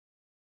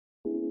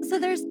So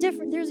there's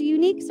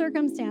unique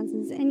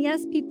circumstances, and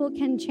yes, people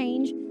can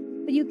change,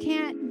 but you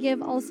can't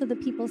give also the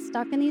people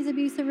stuck in these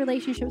abusive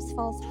relationships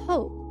false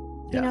hope.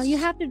 You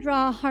have to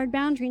draw a hard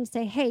boundary and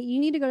say, hey, you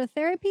need to go to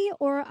therapy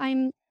or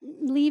I'm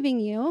leaving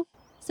you.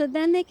 So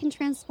then they can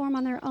transform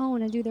on their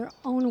own and do their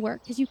own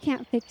work because you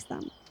can't fix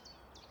them.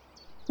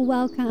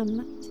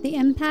 Welcome to the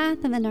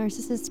Empath and the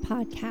Narcissist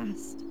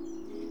podcast,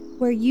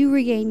 where you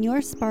regain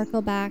your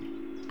sparkle back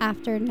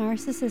after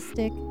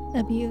narcissistic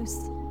abuse.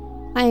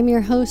 I am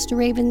your host,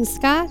 Raven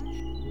Scott.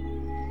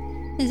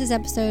 This is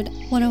episode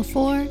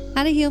 104,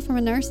 How to Heal from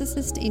a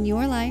Narcissist in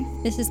Your Life.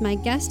 This is my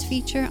guest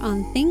feature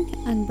on Think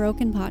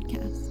Unbroken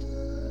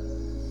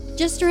podcast.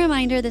 Just a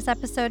reminder, this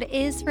episode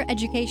is for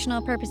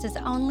educational purposes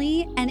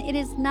only, and it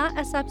is not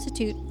a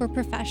substitute for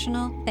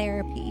professional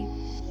therapy.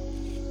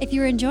 If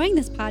you're enjoying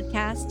this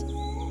podcast,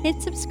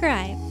 hit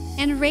subscribe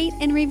and rate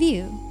and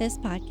review this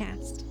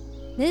podcast.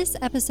 This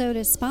episode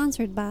is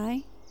sponsored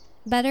by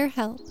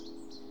BetterHelp.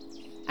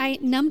 I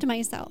numbed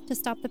myself to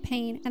stop the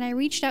pain, and I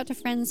reached out to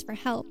friends for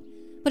help.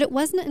 But it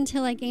wasn't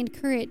until I gained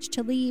courage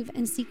to leave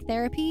and seek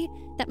therapy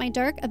that my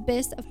dark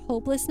abyss of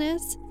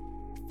hopelessness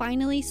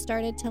finally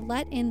started to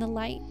let in the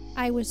light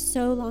I was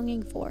so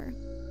longing for.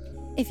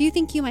 If you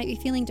think you might be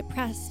feeling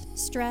depressed,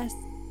 stressed,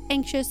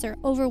 anxious, or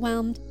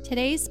overwhelmed,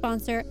 today's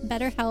sponsor,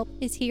 BetterHelp,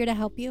 is here to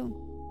help you.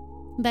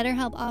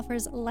 BetterHelp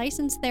offers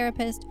licensed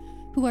therapists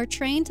who are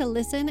trained to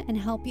listen and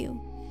help you.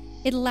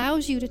 It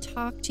allows you to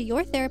talk to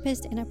your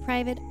therapist in a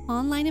private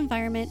online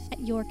environment at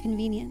your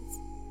convenience.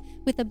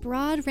 With a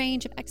broad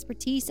range of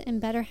expertise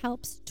in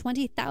BetterHelp's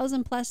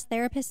 20,000 plus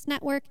therapist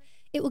network,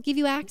 it will give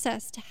you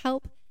access to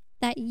help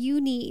that you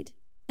need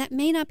that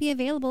may not be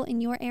available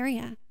in your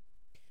area.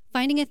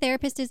 Finding a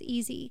therapist is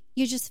easy.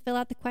 You just fill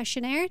out the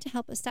questionnaire to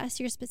help assess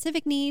your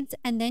specific needs,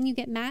 and then you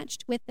get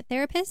matched with the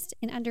therapist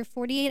in under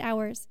 48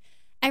 hours.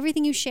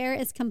 Everything you share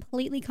is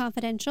completely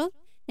confidential.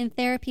 In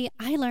therapy,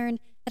 I learned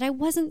that I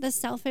wasn't the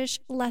selfish,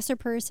 lesser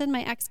person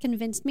my ex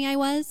convinced me I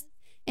was.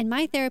 In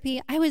my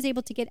therapy, I was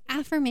able to get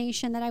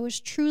affirmation that I was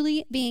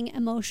truly being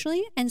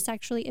emotionally and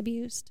sexually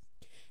abused.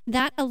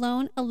 That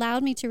alone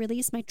allowed me to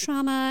release my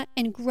trauma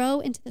and grow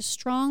into the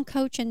strong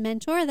coach and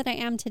mentor that I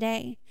am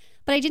today.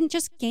 But I didn't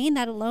just gain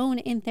that alone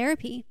in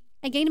therapy.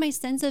 I gained my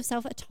sense of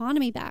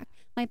self-autonomy back,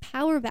 my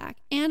power back,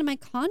 and my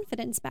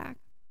confidence back.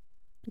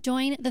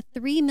 Join the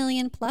 3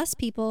 million plus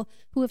people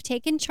who have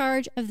taken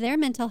charge of their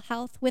mental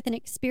health with an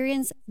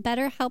experienced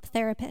BetterHelp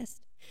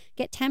therapist.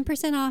 Get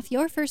 10% off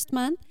your first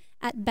month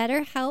at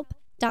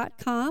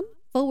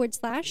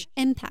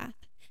betterhelp.com/empath.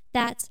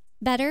 That's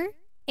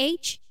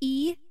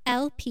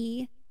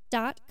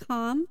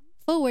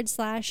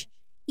betterhelp.com/EMPATH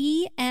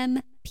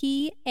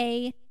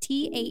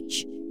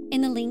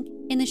in the link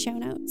in the show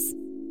notes.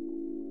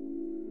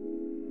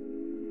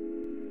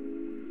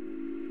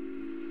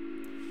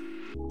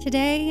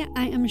 Today,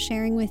 I am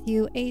sharing with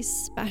you a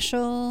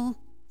special,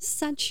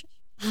 such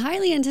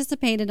highly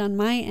anticipated on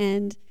my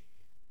end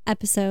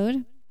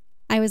episode.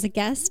 I was a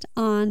guest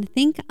on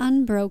Think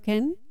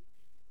Unbroken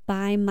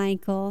by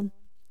Michael.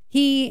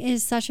 He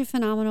is such a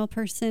phenomenal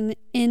person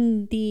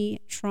in the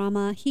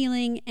trauma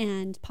healing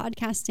and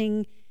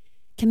podcasting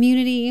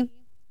community.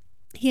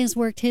 He has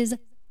worked his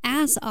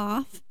ass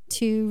off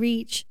to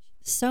reach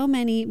so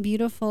many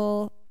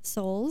beautiful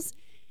souls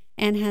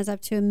and has up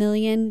to 1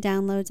 million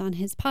downloads on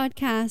his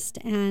podcast.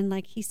 And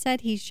like he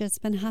said, he's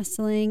just been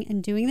hustling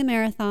and doing the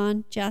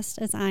marathon just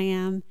as I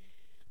am.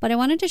 But I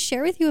wanted to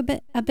share with you a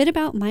bit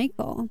about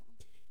Michael.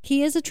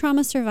 He is a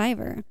trauma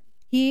survivor.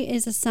 He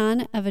is a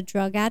son of a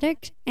drug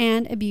addict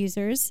and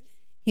abusers.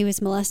 He was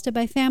molested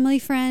by a family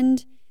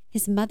friend.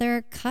 His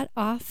mother cut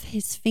off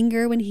his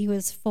finger when he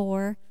was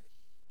 4.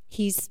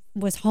 He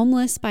was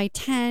homeless by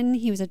 10.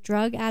 He was a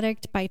drug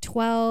addict by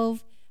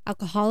 12,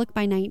 alcoholic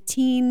by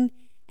 19,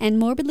 and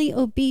morbidly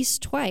obese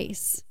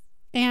twice.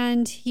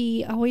 And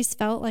he always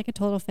felt like a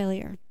total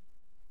failure.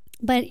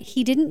 But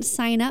he didn't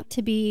sign up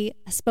to be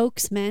a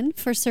spokesman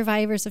for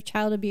survivors of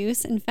child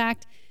abuse. In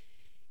fact,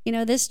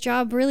 this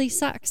job really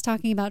sucks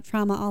talking about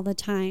trauma all the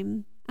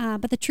time.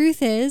 But the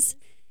truth is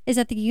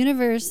that the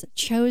universe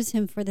chose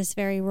him for this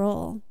very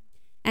role.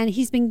 And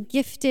he's been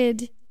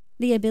gifted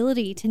the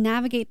ability to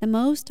navigate the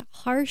most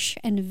harsh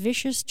and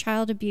vicious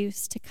child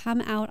abuse to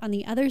come out on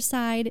the other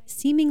side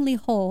seemingly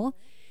whole.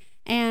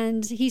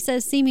 And he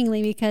says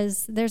seemingly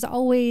because there's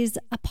always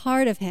a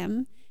part of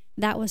him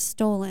that was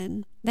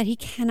stolen that he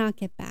cannot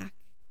get back.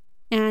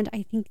 And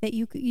I think that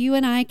you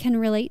and I can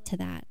relate to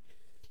that.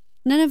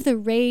 None of the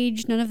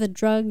rage, none of the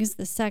drugs,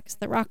 the sex,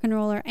 the rock and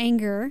roll, or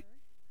anger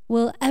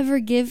will ever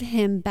give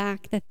him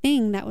back the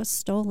thing that was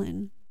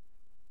stolen.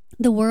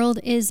 The world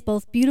is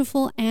both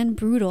beautiful and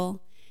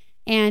brutal,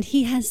 and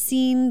he has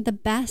seen the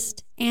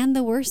best and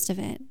the worst of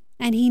it.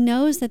 And he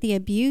knows that the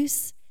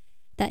abuse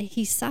that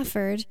he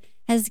suffered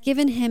has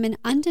given him an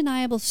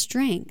undeniable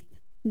strength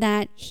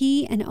that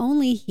he and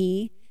only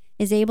he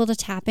is able to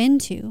tap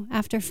into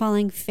after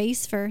falling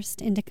face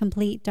first into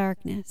complete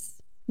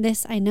darkness.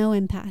 This I know,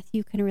 empath,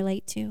 you can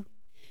relate to.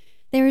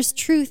 There is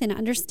truth in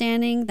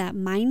understanding that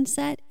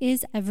mindset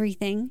is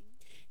everything,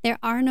 There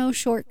are no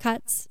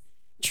shortcuts.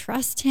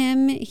 Trust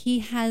him. He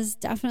has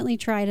definitely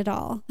tried it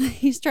all.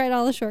 He's tried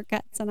all the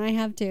shortcuts, and I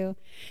have too.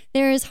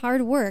 There is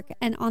hard work,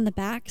 and on the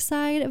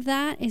backside of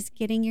that is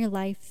getting your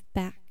life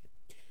back.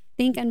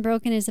 Think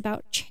Unbroken is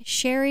about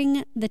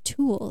sharing the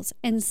tools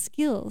and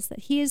skills that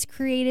he has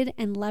created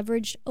and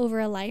leveraged over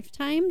a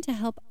lifetime to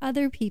help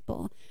other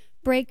people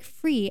break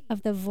free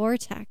of the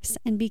vortex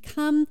and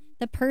become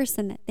the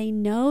person that they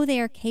know they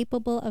are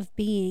capable of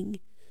being.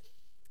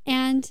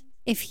 And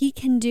if he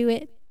can do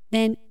it,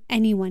 then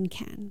anyone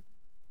can.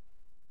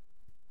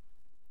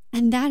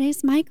 And that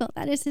is Michael.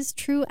 That is his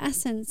true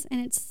essence.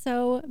 And it's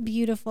so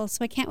beautiful.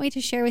 So I can't wait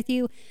to share with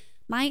you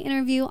my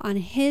interview on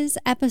his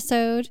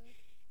episode.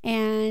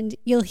 And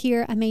you'll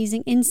hear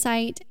amazing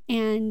insight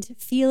and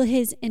feel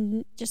his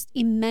just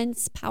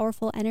immense,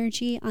 powerful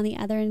energy on the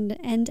other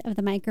end of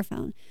the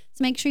microphone.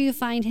 So make sure you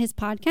find his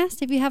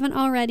podcast if you haven't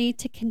already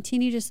to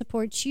continue to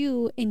support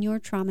you in your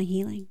trauma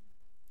healing.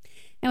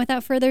 And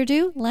without further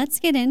ado, let's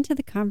get into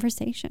the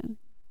conversation.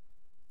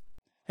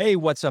 Hey,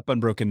 what's up,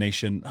 Unbroken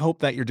Nation? Hope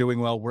that you're doing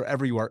well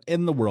wherever you are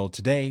in the world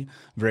today.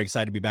 I'm very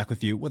excited to be back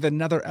with you with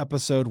another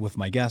episode with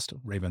my guest,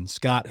 Raven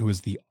Scott, who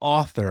is the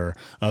author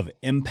of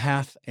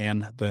Empath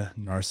and the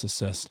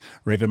Narcissist.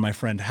 Raven, my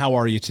friend, how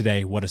are you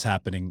today? What is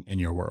happening in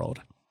your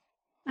world?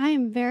 I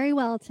am very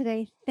well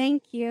today.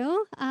 Thank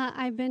you.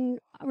 I've been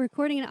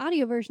recording an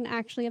audio version,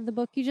 actually, of the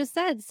book you just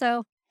said.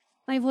 So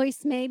my voice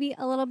may be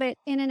a little bit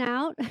in and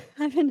out.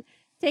 I've been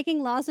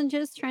taking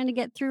lozenges, trying to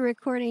get through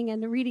recording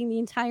and reading the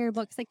entire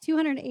book. It's like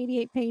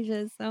 288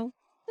 pages. So,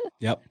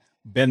 yep.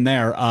 Been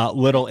there.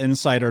 Little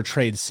insider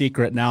trade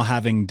secret, now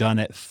having done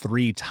it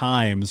 3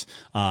 times,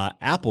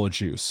 apple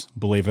juice,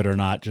 believe it or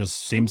not,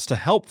 just seems to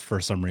help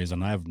for some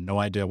reason. I have no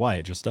idea why.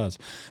 It just does.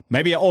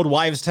 Maybe an old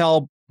wives'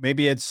 tale.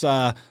 Maybe it's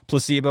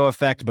placebo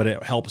effect, but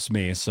it helps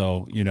me.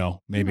 So,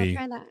 maybe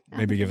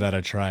give that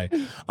a try.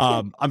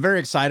 I'm very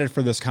excited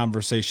for this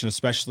conversation,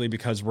 especially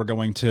because we're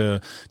going to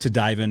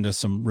dive into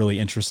some really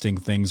interesting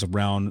things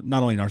around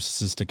not only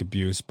narcissistic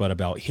abuse, but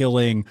about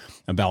healing,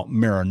 about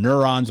mirror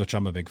neurons, which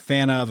I'm a big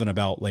fan of, and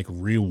about like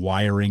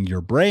rewiring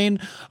your brain.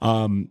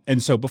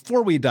 And so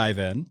before we dive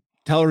in,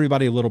 tell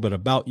everybody a little bit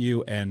about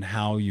you and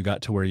how you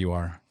got to where you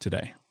are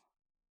today.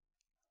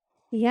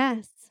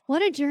 Yes.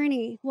 What a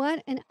journey.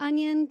 What an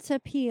onion to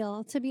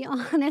peel, to be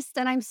honest.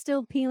 And I'm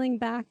still peeling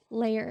back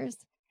layers.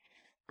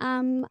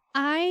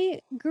 I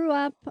grew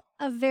up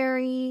a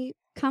very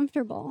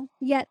comfortable,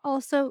 yet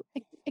also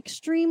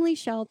extremely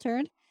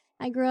sheltered.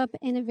 I grew up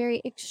in a very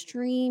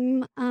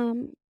extreme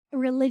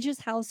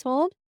religious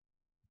household.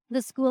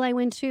 The school I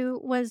went to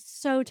was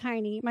so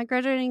tiny. My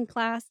graduating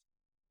class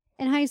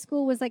in high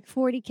school was like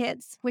 40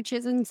 kids, which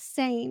is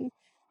insane.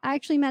 I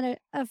actually met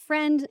a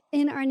friend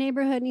in our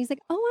neighborhood, and he's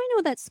like, "Oh, I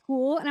know that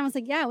school." And I was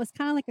like, "Yeah, it was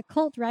kind of like a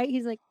cult, right?"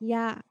 He's like,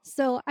 "Yeah."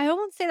 So I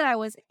won't say that I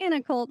was in a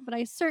cult, but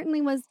I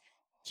certainly was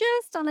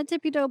just on the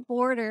tippy-toe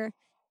border,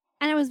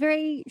 and I was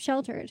very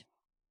sheltered.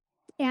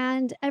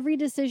 And every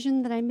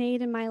decision that I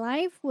made in my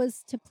life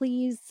was to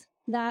please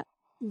that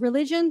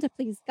religion, to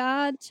please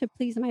God, to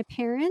please my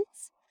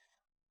parents.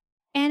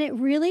 And it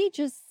really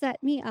just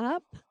set me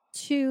up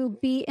to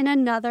be in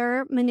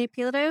another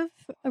manipulative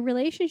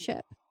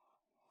relationship.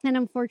 And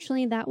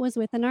unfortunately, that was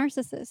with a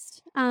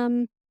narcissist.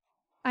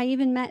 I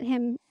even met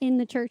him in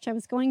the church I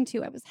was going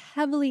to. I was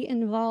heavily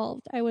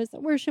involved. I was a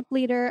worship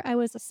leader. I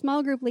was a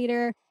small group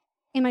leader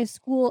in my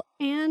school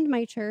and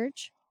my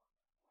church.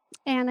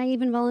 And I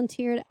even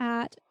volunteered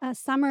at a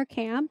summer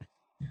camp.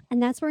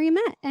 And that's where we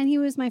met. And he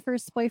was my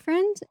first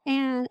boyfriend.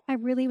 And I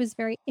really was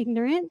very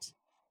ignorant.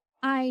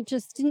 I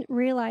just didn't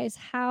realize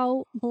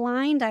how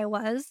blind I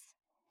was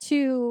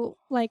to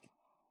like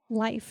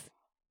life,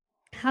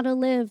 how to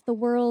live the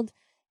world.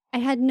 I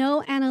had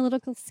no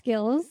analytical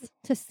skills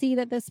to see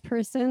that this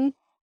person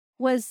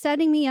was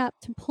setting me up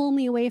to pull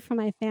me away from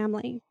my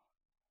family.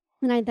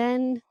 And I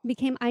then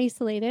became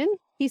isolated.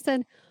 He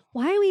said,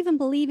 "Why are we even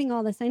believing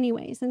all this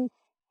anyways?" And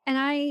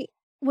I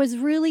was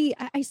really,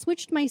 I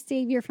switched my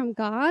savior from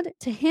God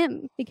to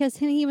him, because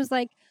he was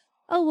like,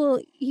 "Oh,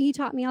 well, he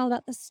taught me all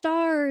about the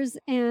stars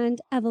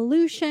and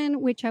evolution,"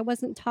 which I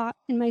wasn't taught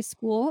in my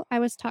school. I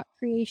was taught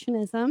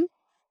creationism,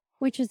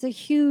 which is a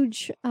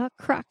huge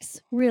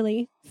crux,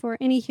 really, for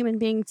any human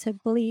being to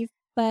believe.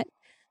 But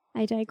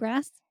I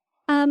digress.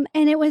 And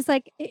it was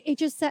like, it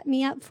just set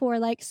me up for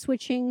like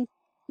switching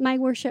my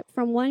worship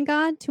from one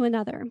God to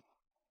another.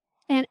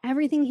 And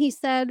everything he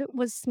said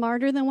was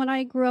smarter than what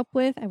I grew up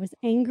with. I was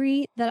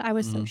angry that I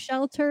was so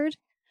sheltered.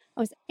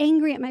 I was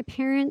angry at my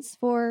parents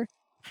for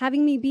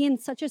having me be in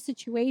such a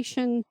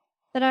situation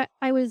that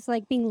I was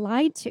like being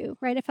lied to,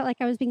 right? I felt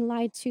like I was being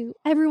lied to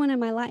everyone in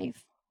my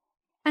life.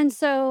 And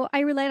so I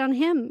relied on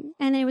him,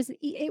 and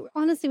it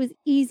honestly was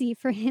easy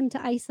for him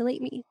to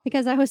isolate me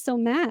because I was so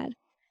mad.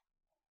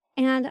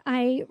 And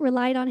I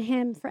relied on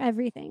him for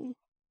everything.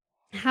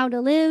 How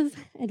to live,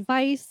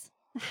 advice,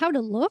 how to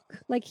look.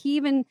 Like he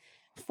even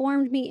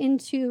formed me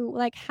into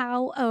like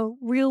how a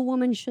real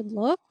woman should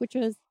look, which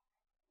was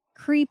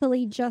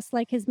creepily just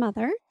like his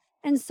mother.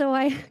 And so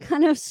I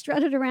kind of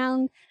strutted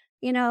around,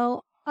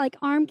 like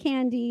arm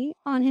candy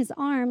on his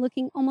arm,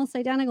 looking almost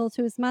identical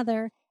to his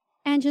mother,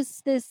 and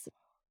just this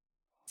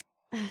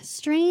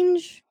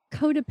strange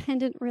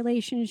codependent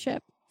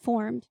relationship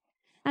formed.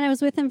 And I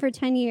was with him for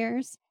 10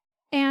 years,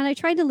 and I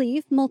tried to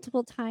leave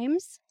multiple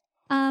times.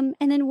 And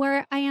then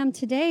where I am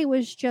today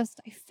was just,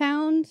 I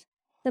found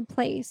the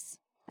place.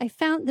 I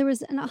found there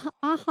was an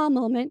aha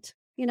moment,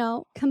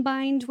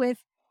 combined with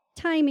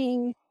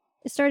timing.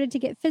 It started to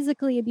get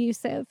physically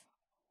abusive.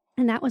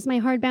 And that was my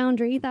hard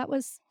boundary. That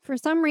was, for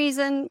some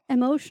reason,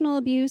 emotional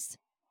abuse,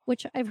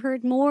 which I've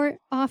heard more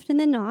often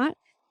than not,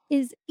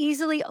 is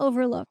easily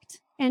overlooked.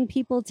 And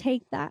people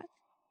take that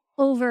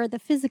over the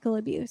physical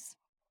abuse.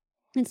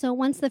 And so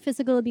once the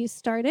physical abuse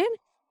started,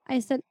 I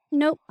said,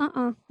 nope,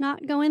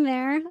 not going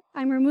there.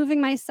 I'm removing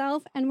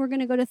myself, and we're going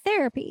to go to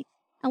therapy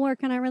and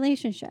work on our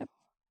relationship.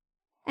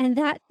 And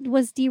that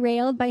was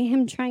derailed by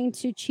him trying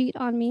to cheat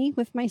on me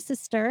with my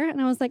sister.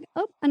 And I was like,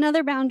 oh,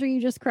 another boundary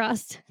you just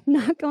crossed,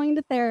 not going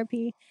to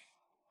therapy.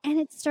 And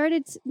it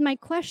started, my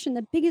question,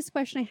 the biggest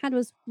question I had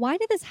was, why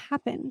did this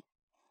happen?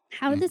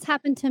 How did this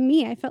happen to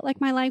me? I felt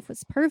like my life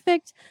was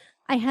perfect.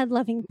 I had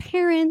loving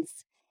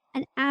parents.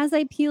 And as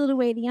I peeled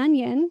away the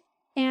onion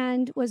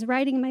and was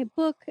writing my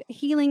book,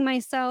 healing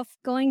myself,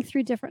 going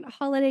through different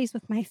holidays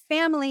with my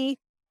family,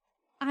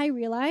 I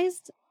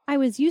realized I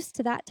was used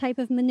to that type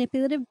of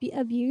manipulative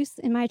abuse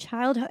in my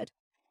childhood.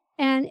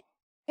 And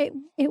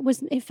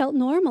it felt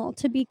normal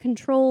to be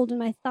controlled, and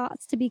my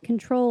thoughts to be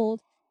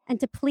controlled, and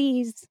to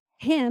please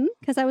him,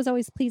 because I was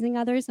always pleasing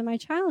others in my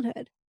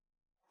childhood.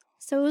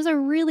 So it was a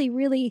really,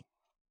 really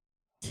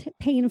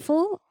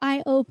painful,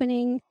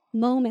 eye-opening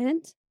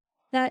moment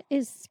that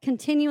is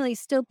continually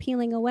still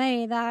peeling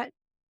away, that,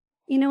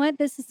 you know what,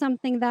 this is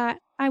something that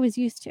I was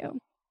used to.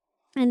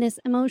 And this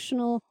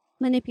emotional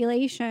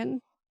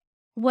manipulation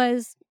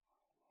was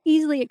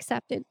easily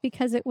accepted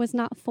because it was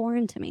not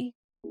foreign to me.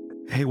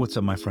 Hey, what's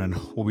up, my friend?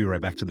 We'll be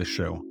right back to the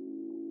show.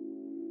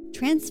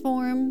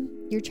 Transform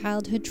your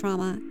childhood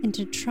trauma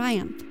into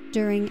triumph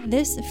during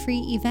this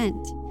free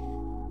event.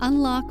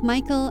 Unlock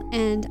Michael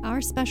and our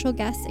special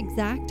guests'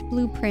 exact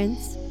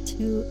blueprints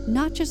to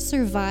not just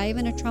survive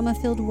in a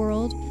trauma-filled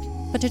world,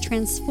 but to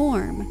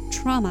transform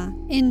trauma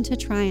into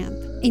triumph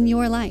in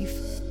your life,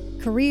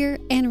 career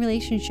and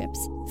relationships,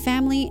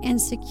 family, and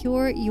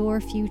secure your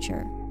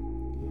future.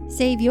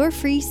 Save your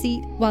free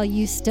seat while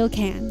you still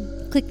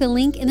can. Click the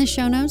link in the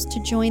show notes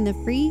to join the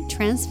free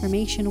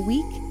Transformation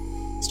Week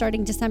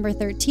starting December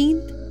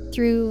 13th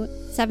through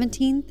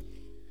 17th.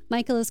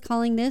 Michael is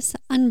calling this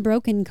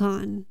Unbroken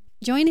Con.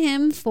 Join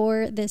him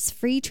for this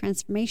free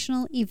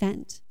transformational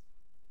event.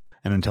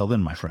 And until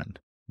then, my friend,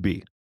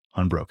 be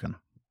unbroken.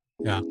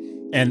 Yeah.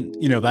 And,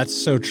 that's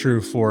so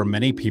true for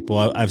many people.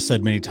 I've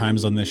said many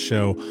times on this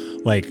show,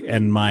 like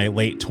in my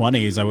late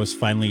 20s, I was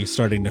finally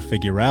starting to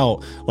figure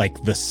out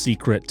like the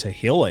secret to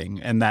healing.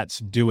 And that's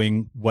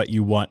doing what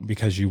you want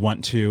because you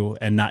want to,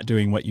 and not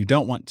doing what you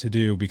don't want to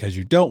do because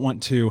you don't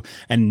want to,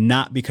 and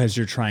not because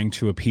you're trying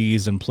to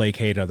appease and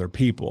placate other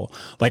people.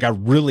 Like, I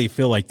really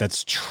feel like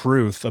that's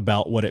truth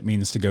about what it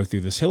means to go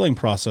through this healing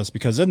process,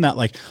 because in that,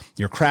 like,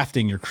 you're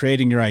crafting, you're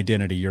creating your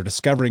identity, you're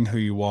discovering who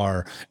you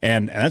are.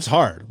 And that's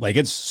hard. Like,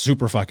 it's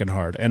super fucking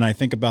hard. And I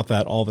think about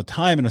that all the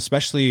time. And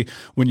especially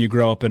when you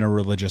grow up in a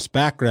religious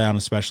background,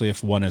 especially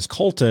if one is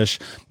cultish,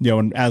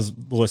 and as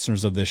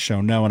listeners of this show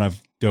know, and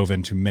I've dove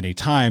into many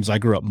times, I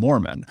grew up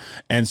Mormon.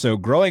 And so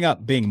growing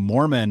up being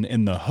Mormon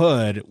in the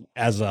hood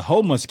as a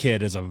homeless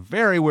kid is a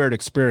very weird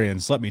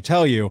experience, let me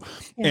tell you.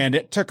 Yeah. And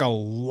it took a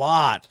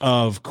lot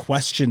of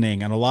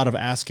questioning and a lot of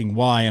asking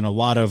why, and a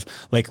lot of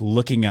like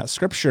looking at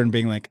scripture and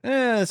being like,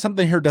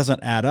 something here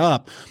doesn't add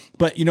up.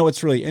 But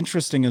what's really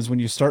interesting is when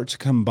you start to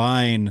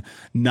combine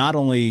not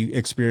only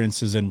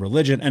experiences in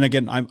religion, and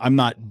again, I'm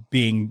not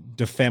being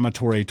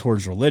defamatory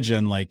towards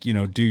religion, like,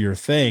 do your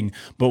thing.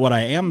 But what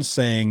I am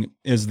saying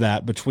is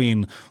that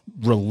between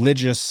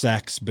religious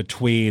sects,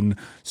 between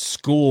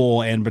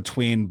school, and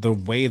between the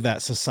way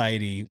that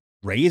society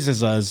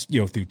raises us,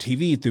 through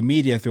TV, through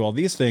media, through all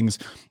these things,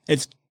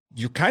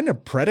 you kind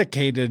of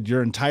predicated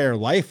your entire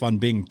life on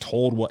being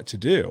told what to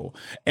do.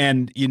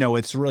 And,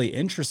 it's really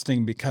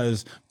interesting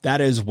because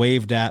that is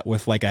waved at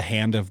with like a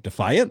hand of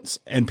defiance.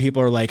 And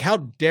people are like, how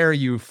dare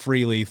you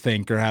freely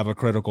think or have a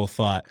critical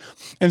thought?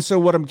 And so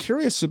what I'm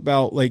curious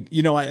about, like,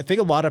 I think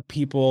a lot of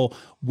people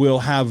will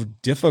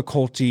have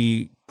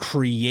difficulty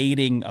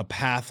creating a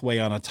pathway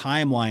on a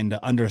timeline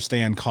to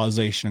understand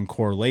causation and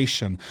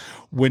correlation.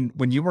 When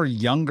you were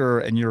younger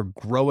and you're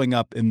growing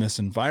up in this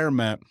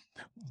environment,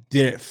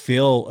 did it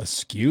feel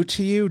askew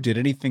to you? Did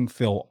anything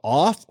feel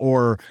off?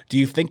 Or do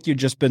you think you've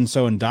just been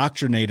so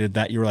indoctrinated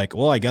that you're like,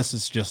 well, I guess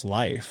it's just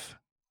life?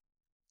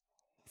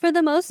 For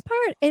the most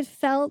part, it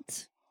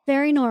felt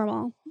very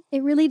normal.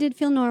 It really did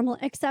feel normal,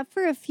 except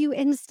for a few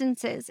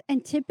instances.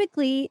 And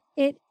typically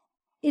it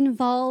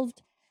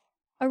involved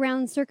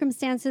around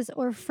circumstances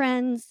or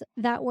friends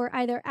that were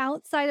either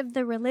outside of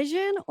the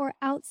religion or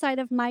outside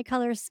of my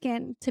color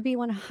skin, to be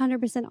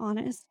 100%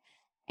 honest.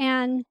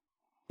 And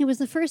it was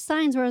the first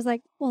signs where I was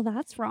like, well,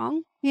 that's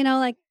wrong.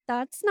 Like,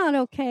 that's not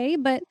okay.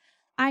 But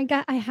I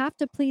have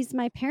to please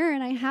my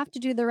parent. I have to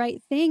do the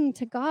right thing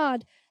to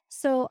God.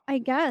 So I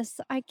guess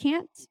I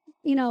can't,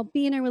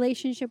 be in a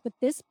relationship with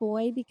this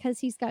boy because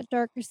he's got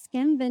darker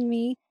skin than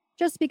me,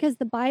 just because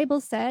the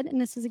Bible said,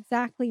 and this is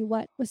exactly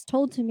what was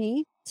told to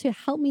me to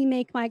help me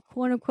make my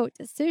quote unquote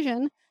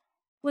decision,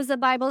 was the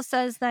Bible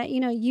says that,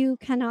 you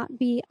cannot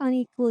be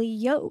unequally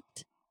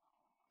yoked.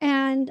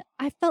 And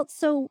I felt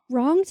so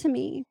wrong to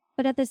me.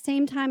 But at the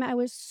same time, I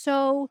was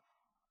so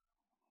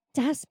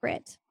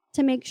desperate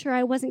to make sure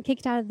I wasn't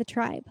kicked out of the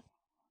tribe,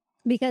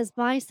 because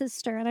my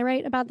sister, and I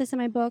write about this in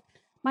my book,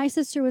 my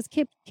sister was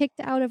kicked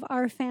out of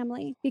our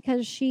family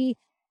because she,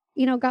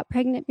 got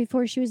pregnant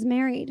before she was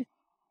married.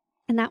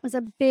 And that was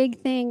a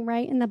big thing,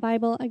 right? In the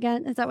Bible,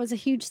 again, that was a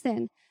huge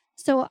sin.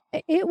 So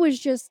it was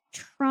just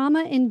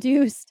trauma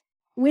induced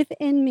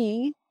within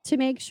me to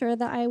make sure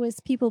that I was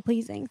people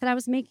pleasing, that I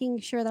was making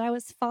sure that I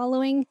was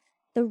following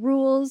the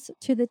rules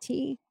to the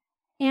T.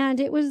 And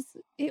it was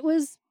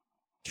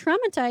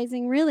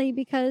traumatizing, really,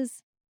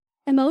 because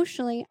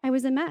emotionally I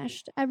was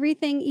enmeshed.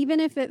 Everything, even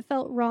if it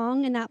felt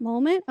wrong in that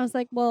moment, I was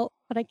like, well,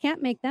 but I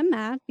can't make them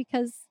mad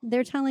because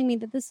they're telling me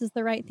that this is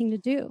the right thing to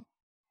do.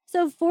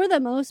 So for the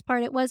most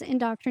part, it was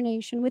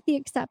indoctrination, with the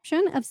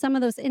exception of some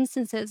of those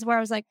instances where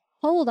I was like,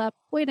 hold up,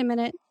 wait a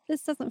minute,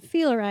 this doesn't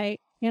feel right.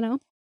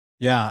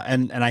 Yeah,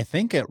 and I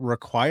think it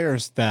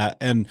requires that,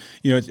 and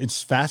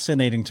it's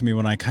fascinating to me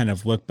when I kind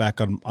of look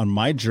back on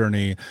my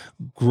journey,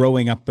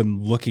 growing up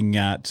and looking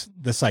at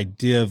this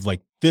idea of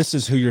like this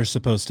is who you're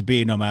supposed to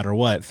be no matter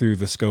what through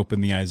the scope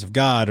in the eyes of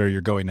God, or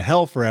you're going to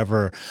hell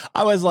forever.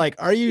 I was like,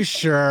 are you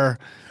sure?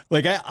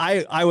 Like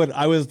I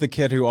was the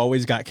kid who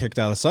always got kicked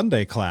out of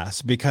Sunday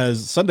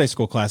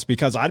school class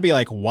because I'd be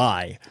like,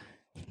 why?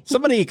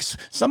 Somebody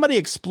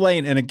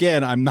explain, and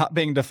again, I'm not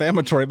being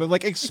defamatory, but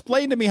like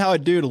explain to me how a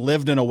dude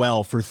lived in a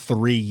well for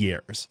 3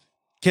 years.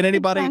 Can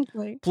anybody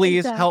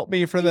please help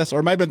me for this?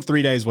 Or it might have been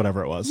 3 days,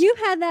 whatever it was. You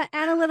had that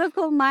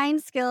analytical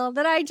mind skill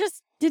that I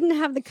just didn't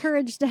have the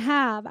courage to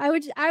have. I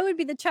would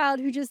be the child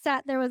who just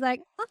sat there, was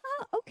like,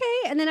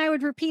 okay. And then I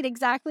would repeat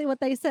exactly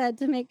what they said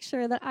to make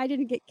sure that I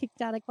didn't get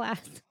kicked out of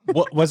class.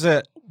 What was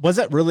it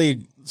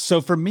really? So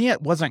for me,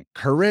 it wasn't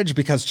courage,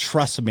 because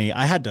trust me,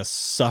 I had to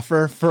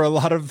suffer for a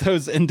lot of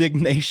those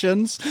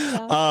indignations.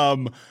 Yeah.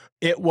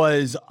 It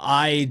was,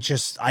 I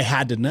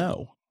had to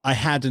know. I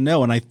had to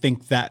know. And I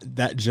think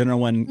that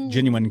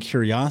genuine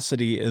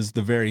curiosity is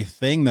the very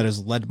thing that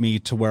has led me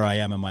to where I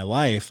am in my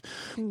life.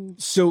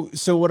 So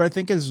what I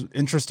think is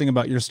interesting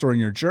about your story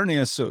and your journey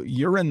is, so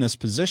you're in this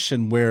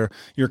position where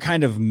you're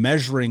kind of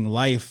measuring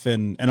life,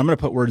 and I'm going to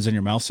put words in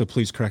your mouth, so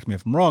please correct me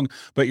if I'm wrong,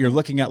 but you're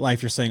looking at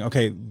life, you're saying,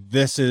 okay,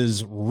 this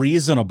is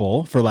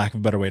reasonable, for lack of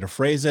a better way to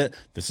phrase it.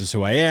 This is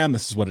who I am.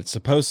 This is what it's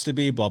supposed to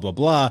be, blah, blah,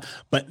 blah.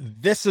 But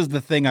this is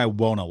the thing I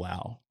won't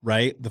allow,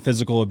 right? The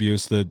physical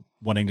abuse, the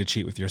wanting to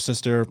cheat with your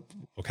sister.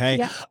 Okay.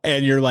 Yeah.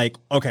 And you're like,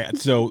 okay,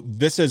 so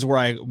this is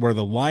where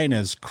the line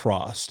is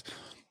crossed.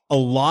 A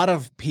lot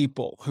of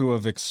people who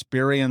have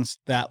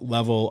experienced that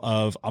level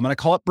of, I'm going to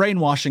call it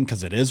brainwashing,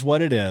 because it is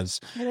what it is.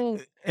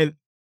 And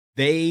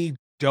they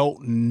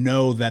don't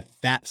know that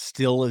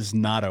still is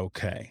not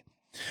okay.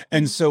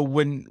 And so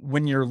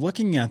when you're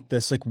looking at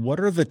this, like, what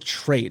are the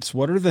traits?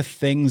 What are the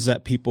things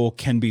that people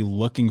can be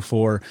looking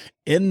for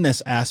in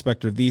this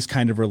aspect of these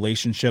kind of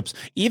relationships,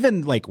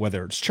 even like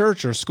whether it's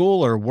church or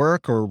school or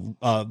work or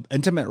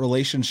intimate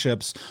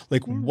relationships?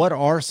 Like, what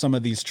are some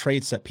of these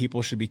traits that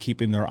people should be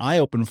keeping their eye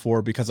open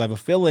for? Because I have a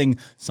feeling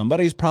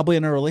somebody's probably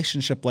in a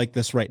relationship like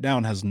this right now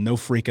and has no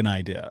freaking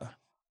idea.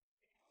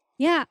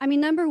 Yeah. I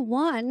mean, number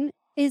one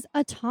is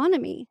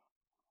autonomy.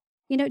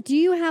 Do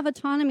you have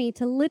autonomy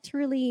to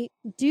literally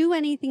do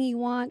anything you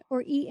want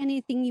or eat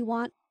anything you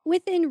want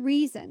within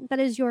reason? That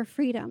is your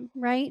freedom,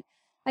 right?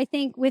 I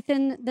think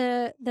within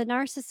the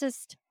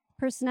narcissist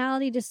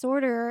personality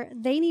disorder,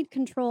 they need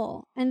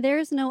control, and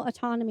there's no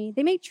autonomy.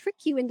 They may trick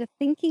you into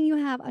thinking you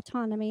have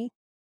autonomy,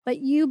 but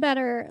you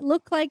better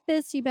look like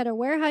this, you better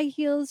wear high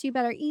heels, you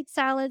better eat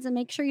salads and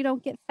make sure you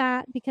don't get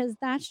fat, because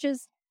that's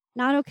just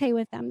not okay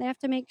with them. They have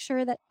to make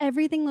sure that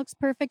everything looks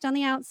perfect on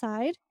the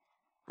outside.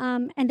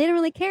 And they don't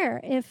really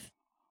care if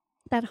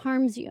that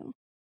harms you.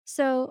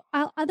 So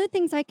other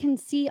things I can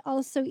see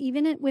also,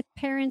 even with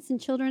parents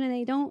and children, and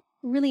they don't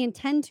really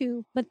intend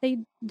to, but they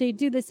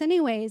do this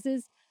anyways,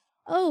 is,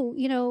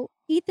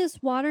 eat this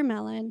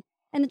watermelon.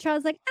 And the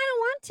child's like, I don't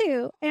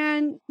want to.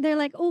 And they're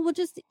like, oh, well,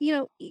 just,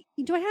 do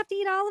I have to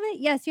eat all of it?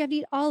 Yes, you have to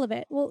eat all of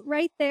it. Well,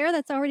 right there,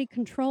 that's already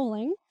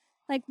controlling.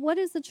 Like, what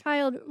does the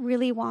child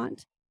really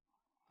want?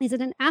 Is it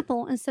an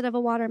apple instead of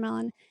a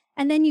watermelon?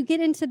 And then you get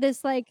into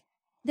this, like,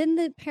 then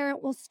the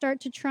parent will start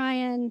to try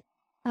and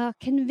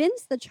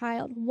convince the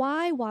child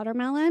why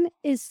watermelon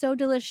is so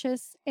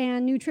delicious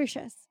and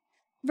nutritious,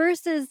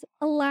 versus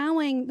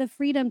allowing the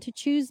freedom to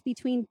choose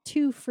between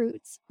two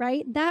fruits,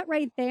 right? That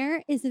right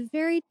there is a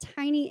very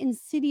tiny,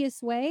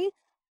 insidious way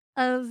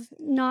of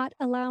not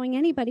allowing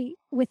anybody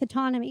with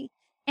autonomy.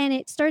 And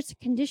it starts to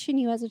condition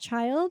you as a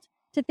child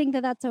to think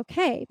that that's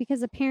okay, because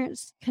the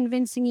parent's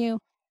convincing you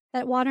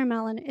that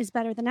watermelon is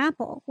better than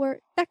apple, where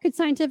that could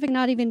scientifically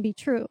not even be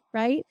true,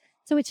 right?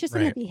 So it's just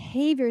in the Right.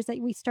 behaviors that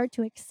we start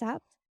to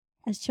accept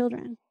as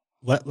children.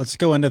 Let's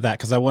go into that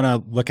because I want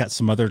to look at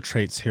some other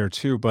traits here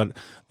too. But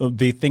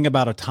the thing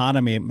about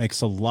autonomy, it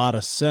makes a lot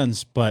of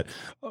sense. But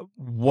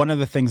one of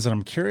the things that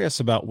I'm curious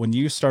about when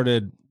you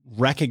started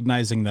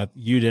recognizing that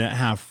you didn't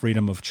have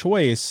freedom of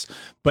choice,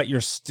 but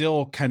you're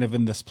still kind of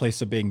in this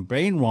place of being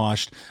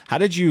brainwashed, how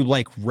did you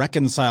like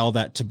reconcile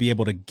that to be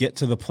able to get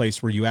to the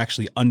place where you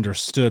actually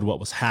understood what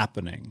was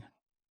happening?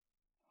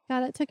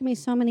 God, that took me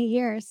so many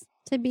years,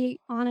 to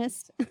be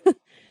honest.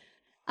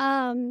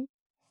 um,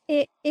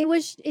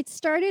 it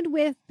started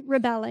with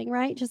rebelling,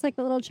 right? Just like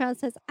the little child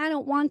says, I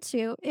don't want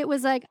to. It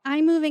was like,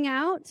 I'm moving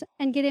out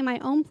and getting my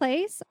own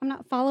place. I'm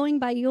not following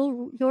by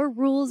your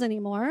rules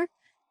anymore.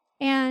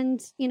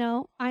 And,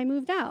 I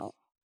moved out.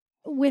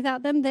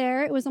 Without them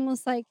there, it was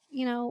almost like,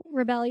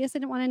 rebellious. I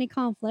didn't want any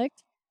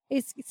conflict.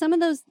 It's some of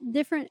those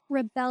different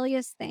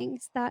rebellious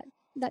things that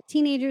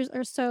teenagers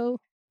are so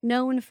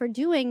known for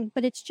doing,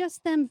 but it's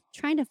just them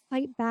trying to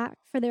fight back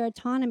for their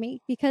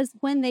autonomy because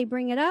when they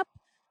bring it up,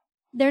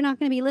 they're not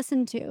going to be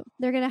listened to.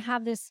 They're going to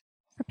have this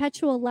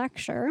perpetual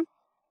lecture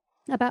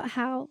about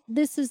how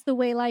this is the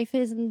way life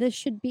is and this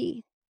should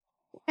be.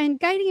 And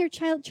guiding your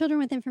children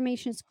with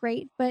information is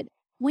great, but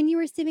when you're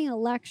receiving a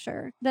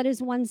lecture that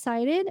is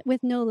one-sided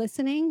with no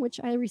listening, which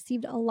I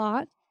received a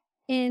lot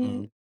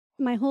in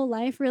my whole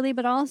life, really,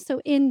 but also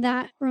in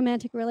that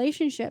romantic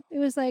relationship, it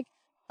was like,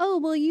 oh,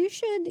 well, you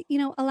should,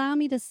 allow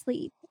me to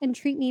sleep and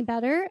treat me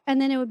better. And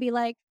then it would be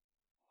like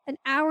an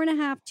hour and a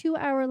half, 2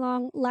 hour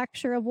long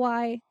lecture of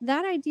why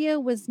that idea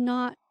was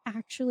not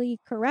actually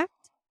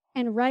correct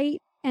and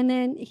right. And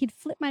then he'd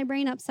flip my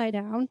brain upside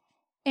down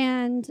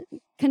and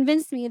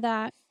convince me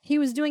that he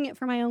was doing it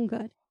for my own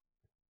good.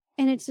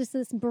 And it's just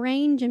this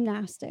brain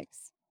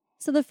gymnastics.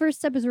 So the first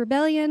step is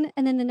rebellion.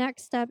 And then the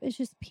next step is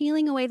just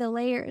peeling away the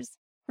layers,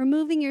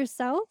 removing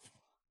yourself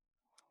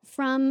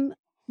from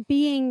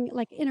being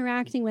like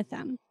interacting with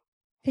them.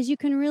 Because you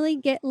can really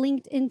get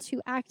linked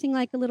into acting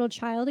like a little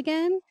child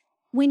again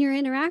when you're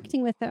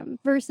interacting with them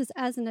versus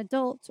as an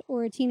adult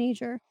or a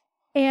teenager.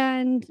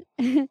 And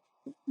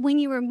when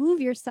you remove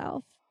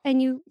yourself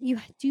and you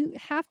do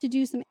have to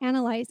do some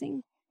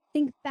analyzing,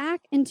 think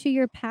back into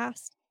your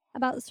past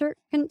about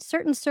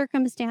certain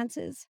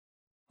circumstances.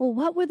 Well,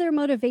 what were their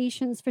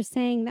motivations for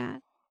saying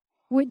that?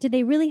 Did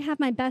they really have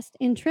my best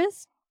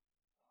interest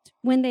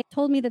when they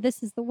told me that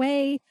this is the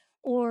way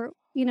or,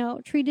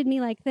 treated me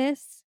like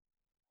this?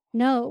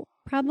 No,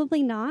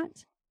 probably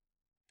not.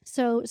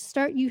 So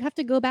you have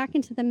to go back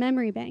into the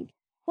memory bank.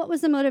 What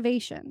was the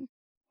motivation?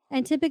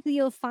 And typically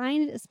you'll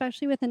find,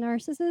 especially with a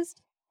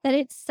narcissist, that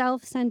it's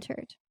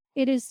self-centered.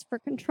 It is for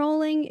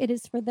controlling. It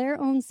is for their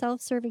own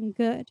self-serving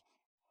good.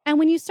 And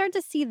when you start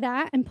to see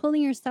that and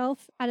pulling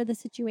yourself out of the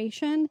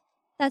situation,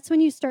 that's when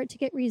you start to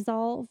get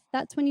resolve.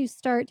 That's when you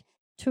start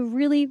to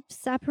really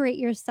separate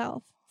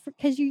yourself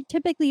because you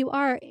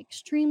are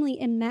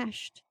extremely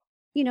enmeshed.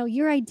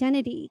 Your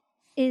identity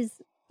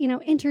is,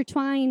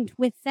 intertwined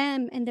with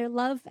them and their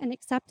love and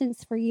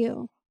acceptance for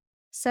you.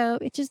 So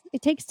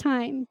it takes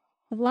time,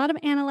 a lot of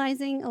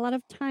analyzing, a lot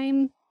of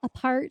time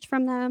apart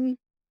from them,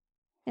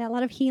 a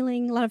lot of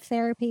healing, a lot of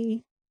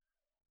therapy.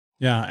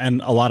 Yeah,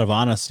 and a lot of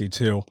honesty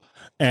too.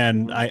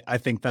 And Yeah. I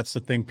think that's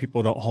the thing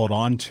people don't hold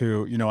on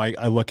to.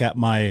 I look at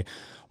my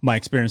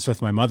experience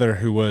with my mother,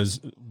 who was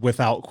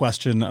without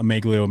question a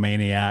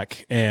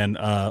megalomaniac and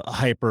a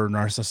hyper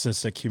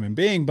narcissistic human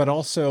being. But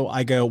also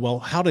I go, well,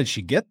 how did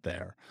she get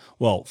there?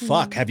 Well,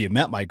 fuck, Mhm. have you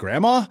met my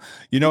grandma?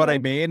 You know what I Yeah.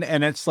 mean?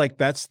 And it's like,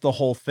 that's the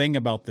whole thing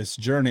about this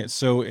journey. It's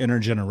so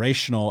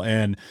intergenerational,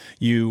 and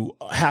you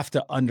have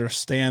to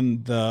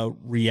understand the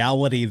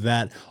reality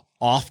that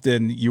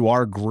often you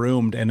are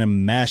groomed and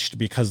enmeshed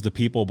because the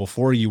people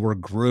before you were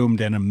groomed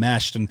and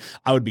enmeshed. And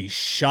I would be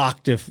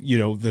shocked if,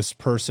 this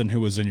person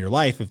who was in your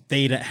life, if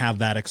they didn't have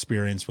that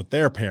experience with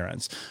their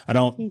parents. I Me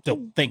don't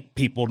too. think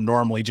people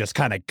normally just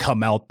kind of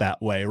come out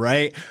that way,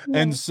 right?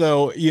 And Right.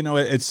 so,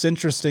 it's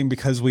interesting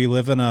because we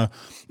live in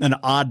an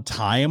odd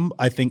time,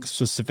 I think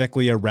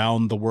specifically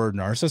around the word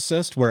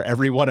narcissist, where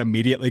everyone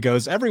immediately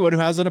goes, everyone who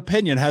has an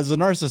opinion has a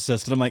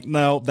narcissist. And I'm like,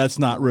 no, that's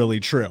not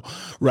really true,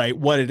 right?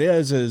 What it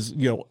is,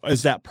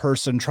 is that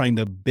person trying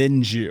to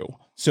binge you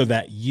so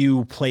that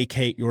you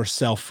placate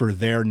yourself for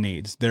their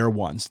needs, their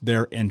wants,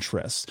 their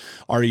interests?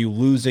 Are you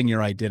losing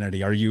your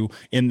identity? Are you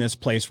in this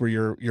place where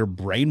you're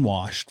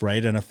brainwashed,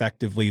 right? And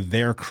effectively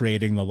they're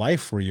creating the life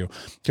for you.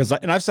 Because,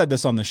 and I've said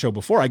this on the show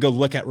before, I go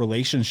look at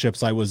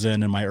relationships I was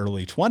in my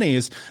early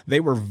 20s. They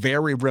were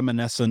very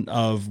reminiscent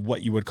of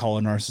what you would call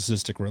a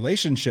narcissistic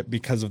relationship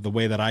because of the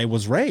way that I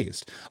was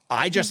raised.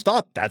 I just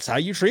thought that's how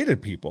you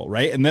treated people,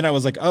 right? And then I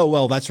was like, oh,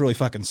 well, that's really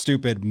fucking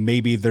stupid.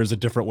 Maybe there's a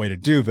different way to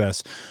do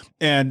this.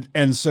 And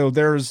so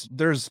there's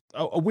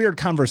a weird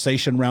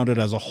conversation around it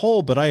as a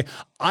whole, but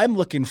I'm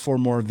looking for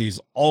more of these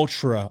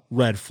ultra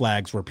red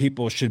flags where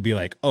people should be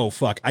like, oh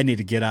fuck, I need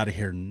to get out of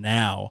here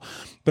now.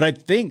 But I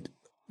think,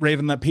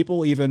 Raven, that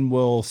people even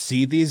will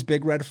see these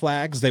big red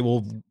flags. They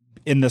will,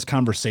 in this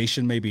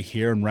conversation, maybe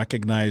hear and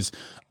recognize,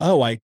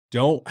 oh,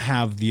 don't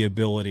have the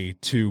ability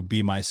to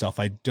be myself.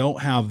 I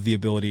don't have the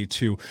ability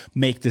to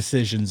make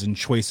decisions and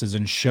choices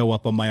and show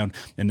up on my own.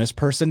 And this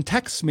person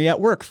texts me at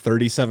work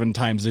 37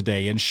 times a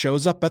day and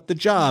shows up at the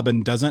job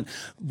and doesn't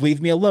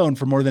leave me alone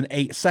for more than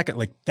 8 seconds.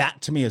 Like, that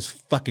to me is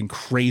fucking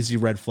crazy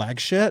red flag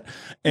shit.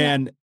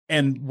 And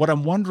what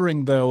I'm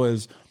wondering though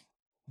is,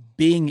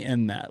 being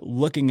in that,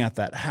 looking at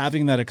that,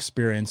 having that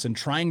experience, and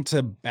trying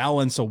to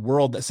balance a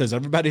world that says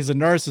everybody's a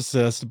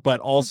narcissist, but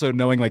also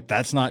knowing like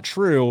that's not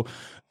true.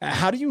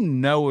 How do you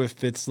know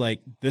if it's like,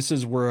 this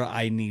is where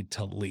I need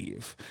to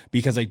leave?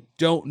 Because I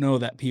don't know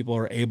that people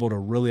are able to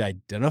really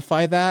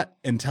identify that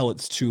until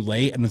it's too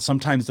late. And then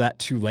sometimes that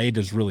too late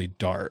is really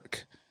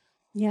dark.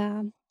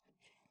 Yeah.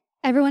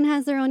 Everyone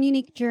has their own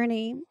unique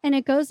journey. And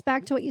it goes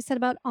back to what you said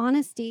about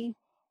honesty.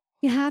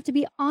 You have to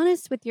be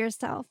honest with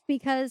yourself,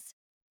 because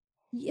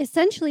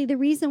essentially the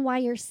reason why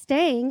you're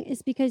staying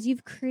is because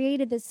you've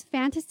created this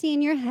fantasy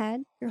in your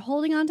head. You're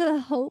holding on to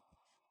the hope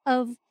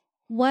of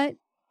what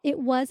it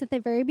was at the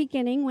very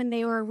beginning when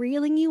they were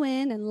reeling you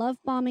in and love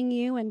bombing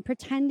you and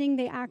pretending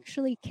they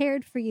actually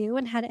cared for you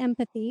and had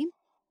empathy,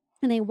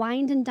 and they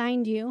wined and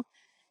dined you.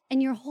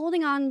 And you're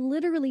holding on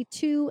literally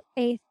to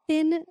a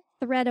thin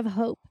thread of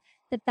hope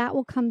that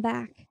will come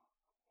back.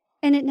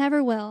 And it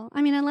never will.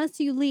 I mean, unless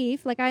you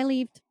leave, like I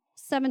left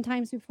 7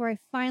 times before I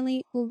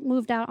finally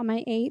moved out on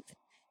my 8th.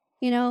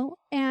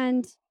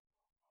 And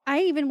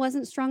I even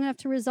wasn't strong enough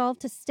to resolve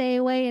to stay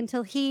away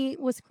until he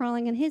was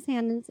crawling on his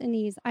hands and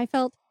knees. I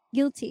felt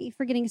guilty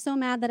for getting so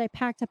mad that I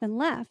packed up and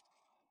left.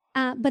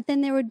 But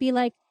then there would be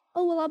like,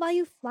 oh, well, I'll buy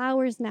you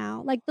flowers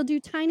now. Like, they'll do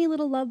tiny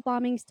little love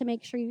bombings to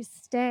make sure you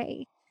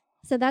stay.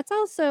 So that's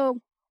also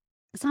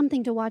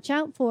something to watch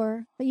out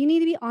for. But you need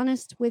to be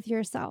honest with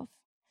yourself.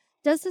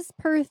 Does this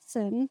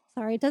person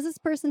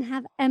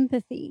have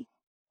empathy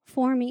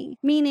for me?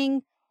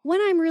 Meaning, when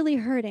I'm really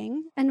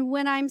hurting and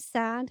when I'm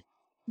sad,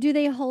 do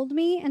they hold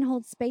me and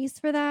hold space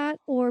for that,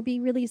 or be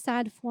really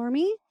sad for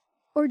me?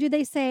 Or do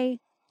they say,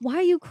 why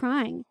are you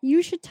crying?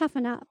 You should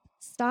toughen up.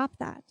 Stop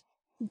that.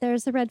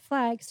 There's a red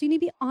flag. So you need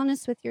to be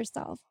honest with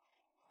yourself,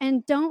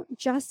 and don't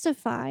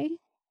justify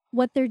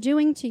what they're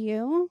doing to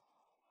you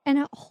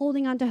and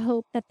holding on to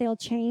hope that they'll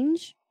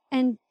change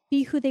and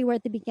be who they were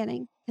at the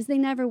beginning, because they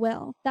never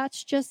will.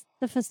 That's just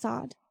the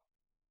facade.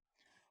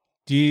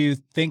 Do you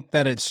think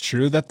that it's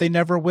true that they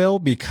never will?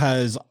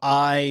 Because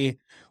I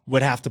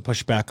would have to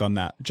push back on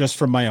that just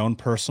from my own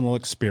personal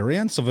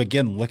experience of,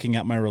 again, looking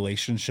at my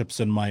relationships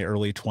in my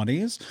early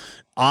 20s.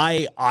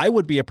 I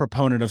would be a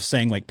proponent of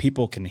saying like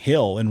people can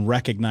heal and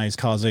recognize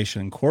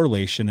causation and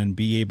correlation and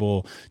be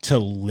able to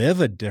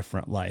live a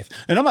different life.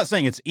 And I'm not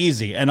saying it's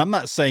easy, and I'm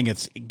not saying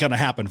it's going to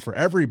happen for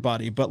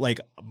everybody, but like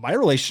my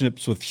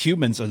relationships with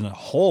humans as a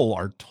whole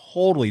are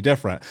totally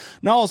different.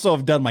 Now, also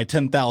I've done my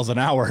 10,000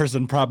 hours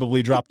and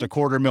probably dropped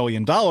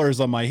 $250,000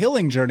 on my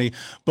healing journey.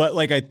 But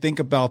like, I think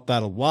about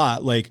that a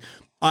lot. Like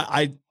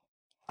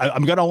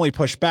I'm going to only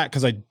push back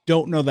because I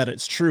don't know that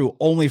it's true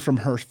only from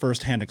her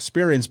firsthand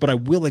experience, but I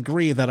will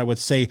agree that I would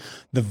say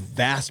the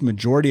vast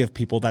majority of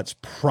people, that's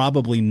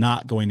probably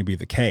not going to be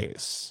the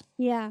case.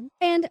 Yeah.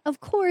 And of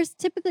course,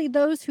 typically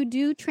those who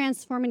do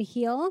transform and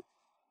heal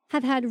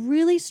have had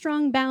really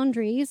strong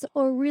boundaries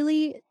or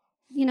really,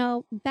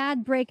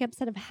 bad breakups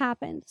that have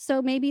happened.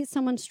 So maybe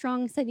someone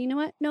strong said, you know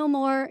what, no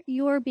more,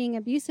 you're being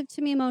abusive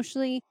to me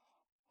emotionally.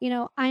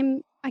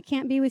 I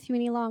can't be with you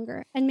any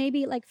longer. And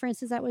maybe, like, for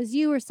instance, that was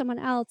you or someone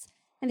else,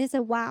 and they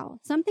said, wow,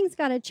 something's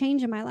got to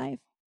change in my life.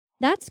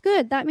 That's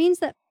good. That means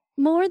that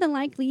more than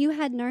likely you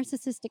had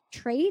narcissistic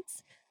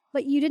traits,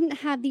 but you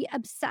didn't have the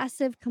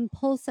obsessive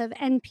compulsive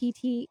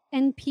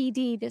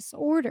NPD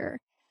disorder.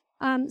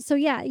 So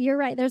yeah, you're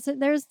right. There's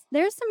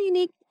some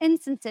unique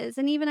instances.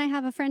 And even I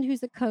have a friend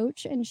who's a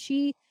coach, and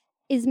she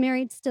is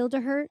married still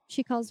to her.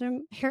 She calls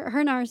him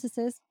her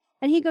narcissist,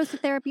 and he goes to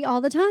therapy all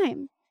the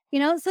time.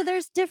 So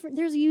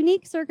there's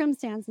unique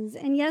circumstances,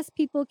 and yes,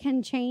 people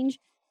can change,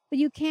 but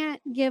you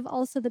can't give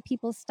also the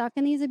people stuck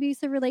in these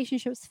abusive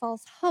relationships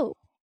false hope.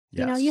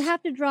 Yes. You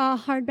have to draw a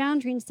hard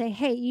boundary and say,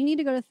 hey, you need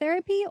to go to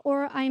therapy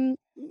or I'm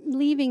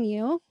leaving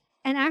you,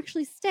 and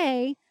actually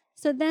stay.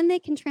 So then they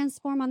can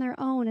transform on their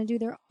own and do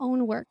their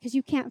own work, because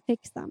you can't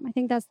fix them. I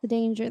think that's the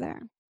danger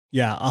there.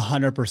 Yeah,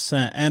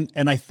 100%.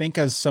 And I think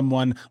as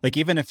someone, like,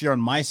 even if you're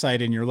on my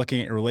side and you're looking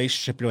at your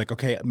relationship, you're like,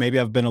 okay, maybe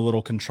I've been a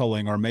little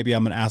controlling, or maybe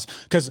I'm an ass.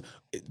 Because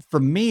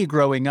for me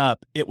growing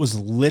up, it was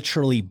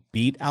literally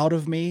beat out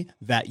of me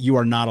that you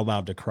are not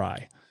allowed to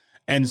cry.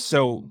 And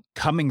so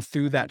coming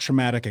through that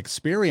traumatic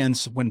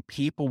experience, when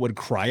people would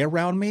cry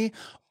around me,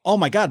 oh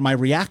my God, my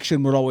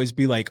reaction would always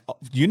be like, oh,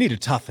 you need to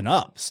toughen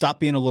up. Stop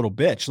being a little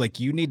bitch. Like,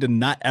 you need to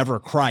not ever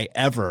cry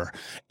ever.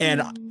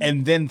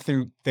 And then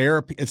through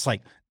therapy, it's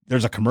like,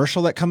 there's a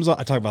commercial that comes on.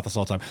 I talk about this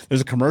all the time. There's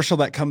a commercial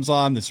that comes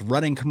on, this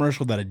running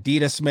commercial that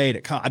Adidas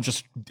made. I'm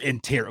just in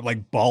tears,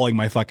 like bawling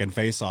my fucking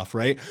face off,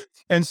 right?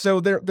 And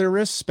so there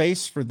is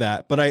space for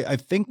that. But I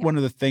think one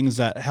of the things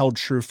that held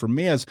true for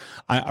me is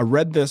I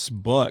read this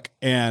book,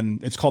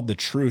 and it's called The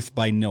Truth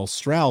by Neil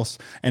Strauss.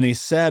 And he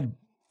said,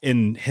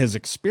 in his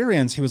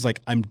experience, he was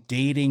like, I'm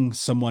dating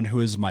someone who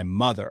is my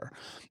mother.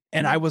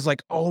 And I was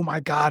like, oh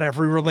my God,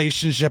 every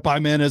relationship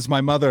I'm in is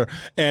my mother.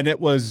 And it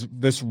was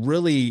this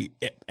really,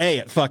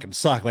 it fucking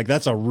sucked. Like,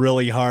 that's a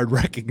really hard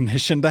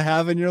recognition to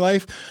have in your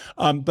life.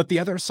 But the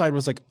other side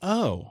was like,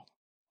 oh,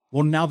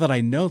 well, now that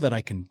I know that,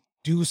 I can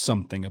do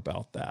something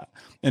about that.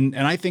 And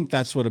I think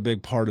that's what a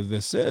big part of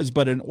this is.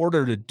 But in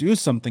order to do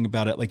something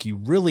about it, like, you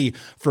really,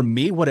 for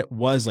me, what it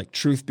was, like,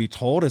 truth be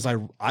told, is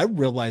I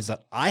realized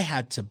that I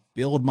had to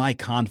build my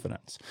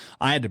confidence.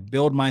 I had to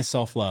build my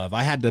self-love.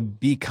 I had to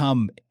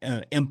become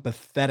an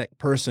empathetic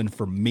person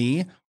for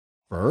me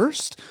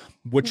first,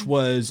 which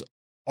was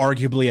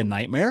arguably a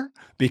nightmare,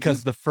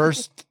 because the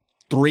first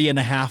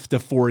 3.5 to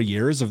 4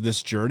 years of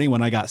this journey,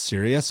 when I got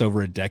serious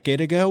over a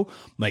decade ago,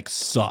 like,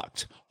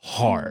 sucked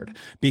hard,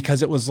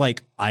 because it was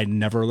like, I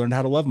never learned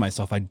how to love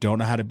myself. I don't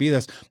know how to be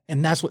this.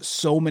 And that's what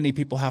so many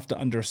people have to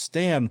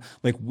understand.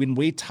 Like, when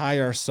we tie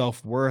our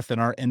self-worth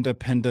and our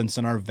independence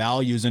and our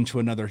values into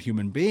another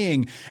human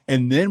being,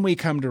 and then we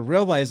come to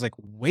realize, like,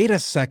 wait a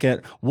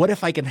second, what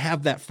if I can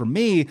have that for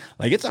me?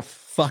 Like, it's a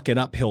fucking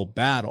uphill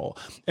battle.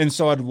 And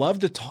so I'd love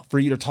to talk, for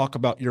you to talk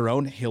about your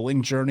own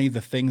healing journey,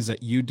 the things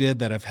that you did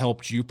that have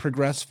helped you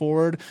progress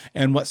forward,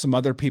 and what some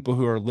other people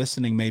who are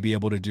listening may be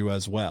able to do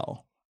as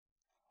well.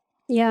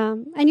 Yeah.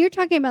 And you're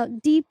talking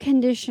about deep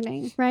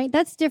conditioning, right?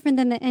 That's different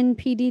than the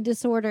NPD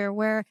disorder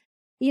where,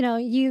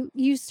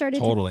 you started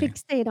Totally. to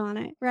fixate on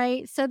it,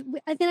 right? So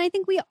I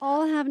think we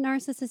all have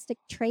narcissistic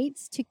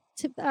traits to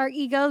our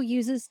ego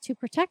uses to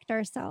protect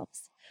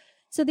ourselves.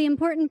 So the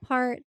important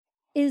part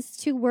is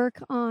to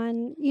work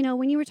on,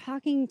 when you were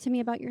talking to me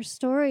about your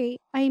story,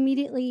 I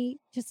immediately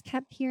just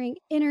kept hearing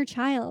inner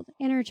child,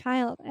 inner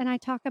child. And I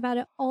talk about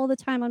it all the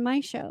time on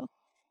my show.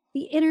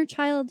 The inner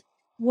child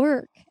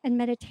work and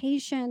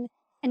meditation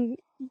and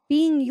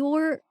being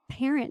your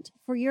parent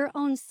for your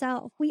own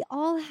self. We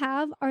all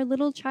have our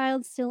little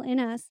child still in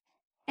us.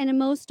 And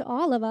most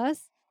all of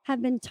us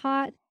have been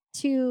taught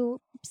to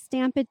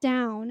stamp it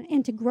down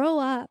and to grow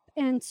up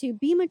and to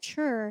be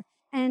mature.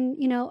 And,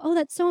 oh,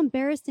 that's so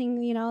embarrassing,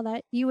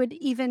 that you would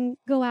even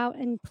go out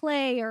and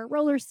play or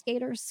roller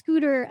skate or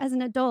scooter as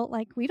an adult.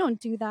 Like, we don't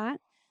do that.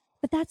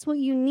 But that's what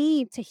you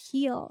need to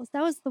heal.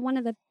 That was one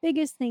of the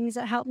biggest things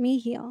that helped me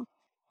heal,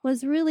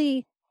 was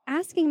really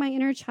asking my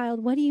inner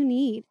child, what do you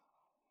need?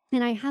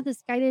 And I have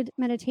this guided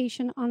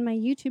meditation on my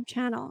YouTube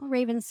channel,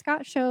 Raven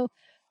Scott Show,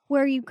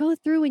 where you go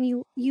through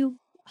and you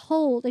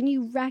hold and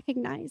you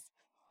recognize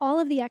all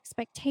of the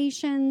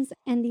expectations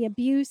and the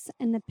abuse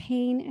and the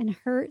pain and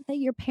hurt that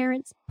your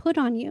parents put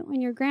on you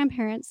and your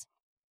grandparents,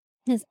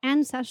 this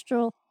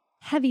ancestral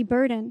heavy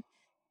burden,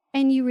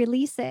 and you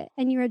release it,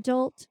 and your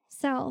adult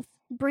self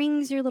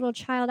brings your little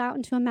child out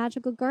into a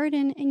magical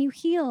garden, and you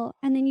heal,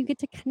 and then you get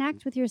to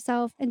connect with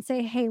yourself and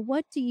say, hey,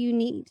 what do you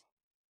need?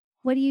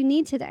 What do you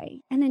need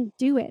today? And then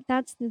do it.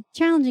 That's the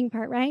challenging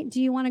part, right?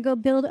 Do you want to go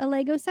build a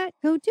Lego set?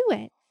 Go do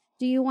it.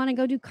 Do you want to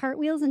go do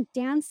cartwheels and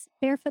dance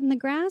barefoot in the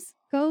grass?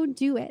 Go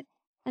do it.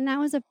 And that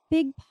was a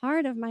big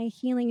part of my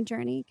healing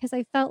journey, because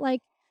I felt like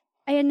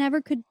I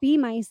never could be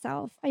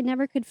myself. I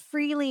never could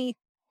freely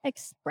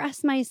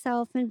express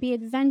myself and be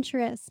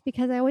adventurous,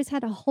 because I always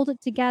had to hold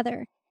it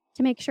together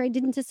to make sure I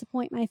didn't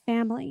disappoint my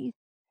family.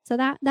 So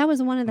that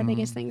was one of the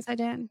biggest things I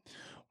did.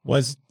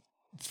 Was,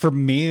 for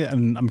me,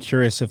 and I'm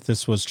curious if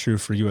this was true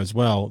for you as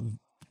well,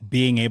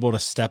 being able to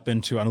step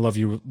into, I love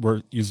you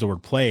use the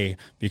word play,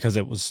 because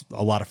it was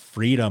a lot of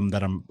freedom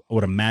that I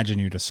would imagine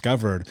you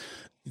discovered.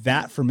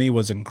 That for me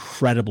was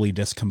incredibly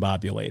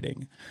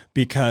discombobulating,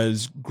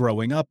 because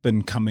growing up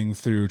and coming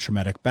through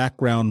traumatic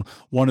background,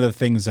 one of the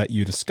things that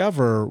you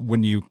discover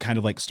when you kind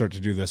of like start to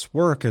do this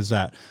work is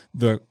that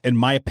in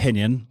my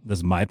opinion, this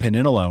is my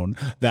opinion alone,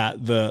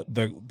 that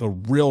the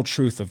real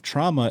truth of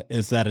trauma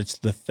is that it's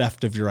the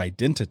theft of your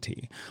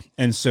identity.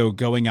 And so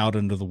going out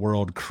into the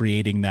world,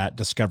 creating that,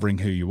 discovering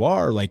who you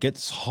are, like,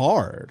 it's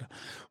hard.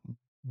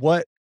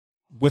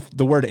 With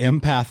the word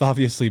empath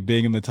obviously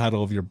being in the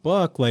title of your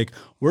book, like,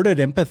 where did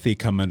empathy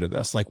come into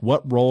this? Like,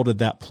 what role did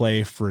that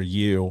play for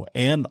you,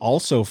 and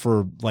also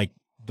for like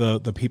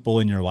the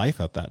people in your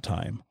life at that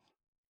time?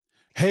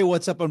 Hey,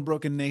 what's up,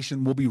 Unbroken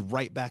Nation? We'll be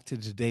right back to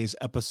today's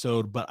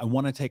episode, but I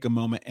want to take a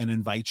moment and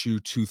invite you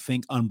to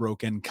Think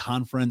Unbroken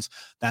Conference.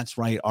 That's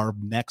right. Our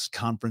next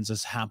conference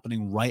is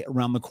happening right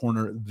around the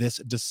corner this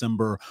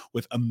December,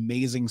 with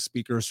amazing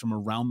speakers from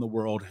around the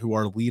world who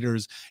are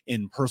leaders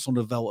in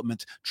personal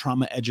development,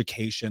 trauma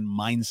education,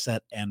 mindset,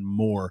 and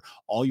more.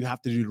 All you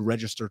have to do to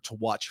register to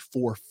watch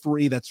for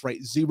free, that's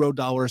right,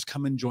 $0.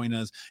 Come and join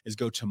us, is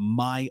go to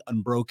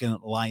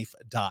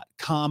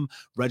myunbrokenlife.com,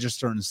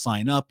 register and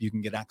sign up. You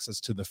can get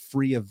access to the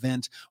free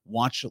event.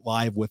 Watch it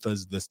live with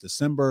us this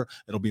December.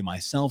 It'll be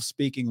myself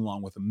speaking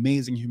along with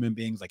amazing human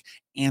beings like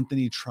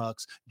Anthony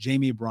Trucks,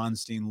 Jamie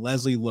Bronstein,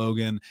 Leslie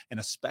Logan, and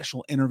a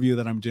special interview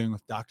that I'm doing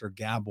with Dr.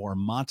 Gabor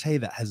Mate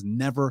that has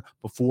never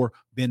before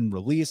been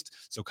released.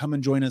 So come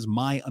and join us,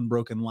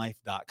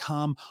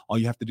 myunbrokenlife.com. All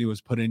you have to do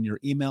is put in your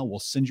email. We'll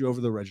send you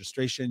over the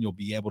registration. You'll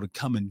be able to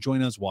come and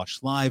join us, watch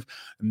live.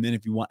 And then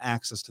if you want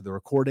access to the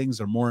recordings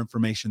or more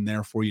information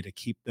there for you to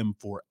keep them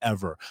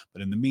forever.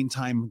 But in the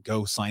meantime,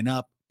 go sign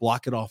up.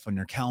 Block it off on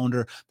your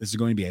calendar. This is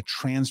going to be a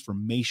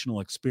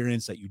transformational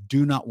experience that you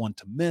do not want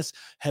to miss.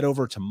 Head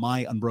over to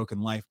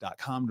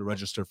myunbrokenlife.com to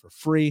register for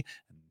free.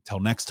 Until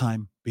next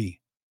time, be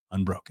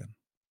unbroken.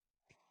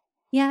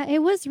 Yeah, it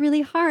was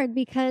really hard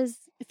because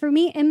for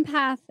me,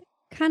 empath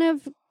kind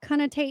of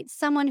connotates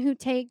someone who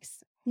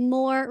takes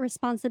more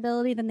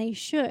responsibility than they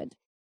should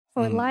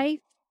for life,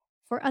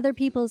 for other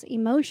people's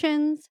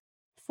emotions,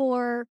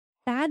 for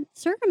bad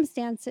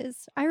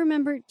circumstances. I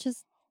remember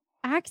just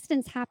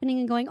accidents happening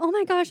and going, oh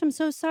my gosh, I'm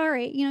so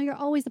sorry. You're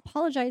always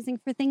apologizing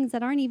for things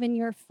that aren't even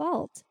your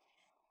fault.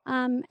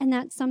 And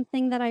that's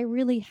something that I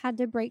really had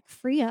to break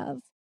free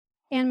of.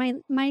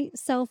 And my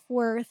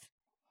self-worth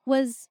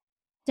was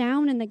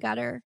down in the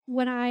gutter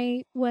when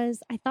I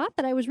thought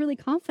that I was really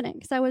confident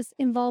because I was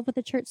involved with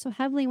the church so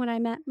heavily when I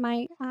met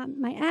my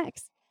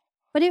ex,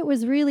 but it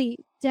was really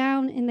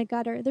down in the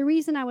gutter. The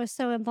reason I was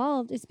so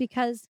involved is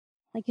because,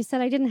 like you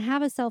said, I didn't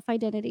have a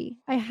self-identity.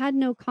 I had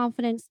no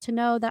confidence to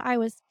know that I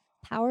was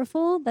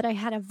powerful, that I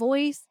had a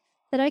voice,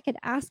 that I could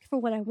ask for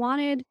what I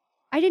wanted.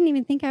 I didn't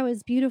even think I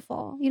was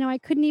beautiful. I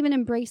couldn't even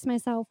embrace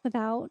myself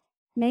without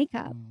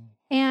makeup.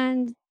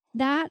 And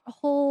that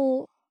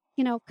whole,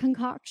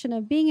 concoction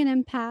of being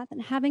an empath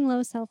and having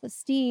low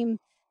self-esteem,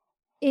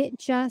 it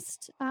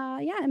just,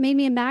 it made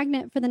me a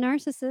magnet for the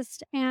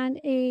narcissist and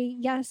a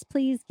yes,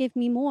 please give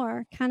me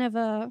more kind of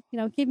a,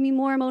 give me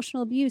more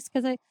emotional abuse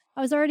because I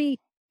was already,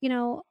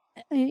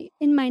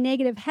 in my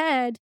negative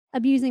head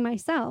abusing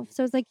myself.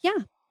 So it's like,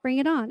 yeah, bring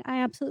it on.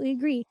 I absolutely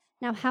agree.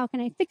 Now, how can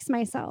I fix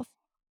myself?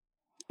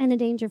 And the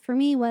danger for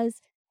me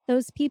was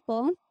those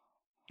people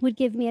would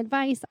give me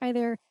advice,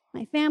 either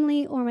my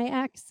family or my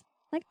ex,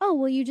 like, oh,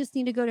 well, you just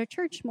need to go to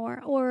church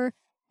more, or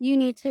you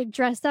need to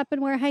dress up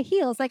and wear high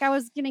heels. Like I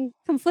was getting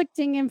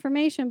conflicting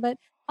information, but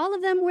all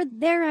of them were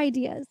their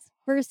ideas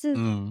versus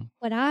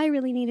what I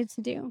really needed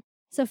to do.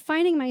 So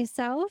finding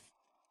myself,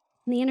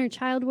 the inner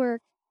child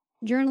work,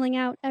 journaling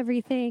out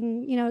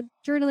everything,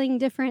 journaling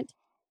different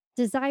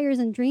desires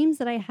and dreams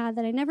that I had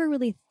that I never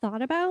really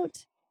thought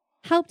about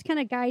helped kind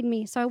of guide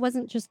me so I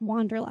wasn't just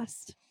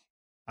wanderlust.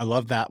 I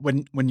love that.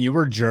 When you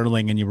were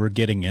journaling and you were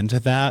getting into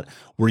that,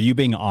 were you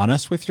being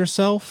honest with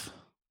yourself?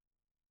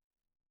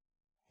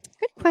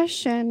 Good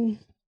question.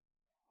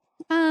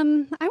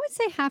 I would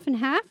say half and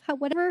half,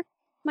 whatever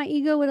my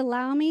ego would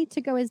allow me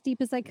to go as deep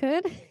as I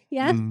could.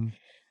 Yes.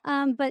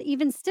 But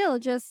even still,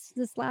 just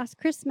this last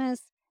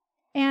Christmas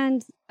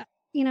and,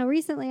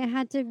 recently I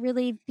had to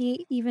really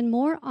be even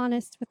more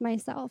honest with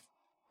myself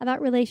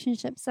about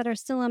relationships that are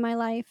still in my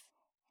life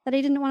that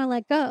I didn't want to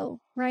let go,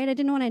 right? I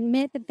didn't want to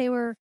admit that they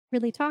were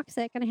really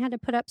toxic and I had to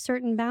put up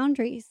certain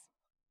boundaries.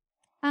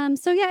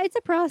 So yeah, it's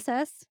a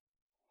process.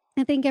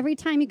 I think every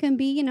time you can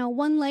be,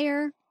 one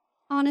layer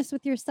honest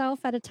with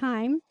yourself at a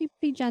time, you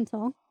be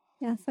gentle.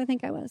 Yes, I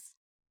think I was.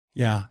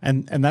 Yeah.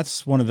 And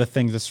that's one of the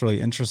things that's really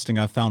interesting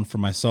I've found for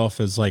myself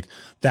is like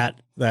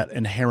that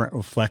inherent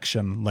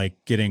reflection, like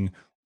getting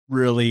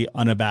really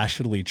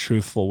unabashedly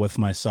truthful with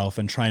myself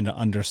and trying to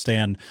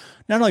understand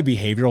not only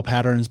behavioral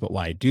patterns, but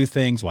why I do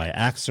things, why I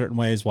act certain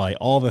ways, why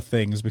all the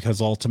things,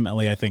 because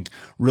ultimately I think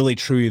really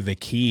truly the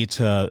key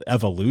to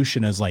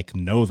evolution is like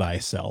know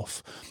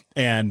thyself.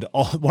 And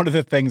one of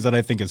the things that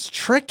I think is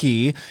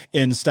tricky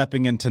in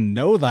stepping into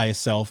know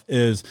thyself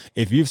is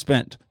if you've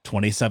spent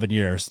 27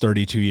 years,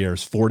 32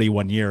 years,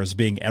 41 years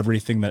being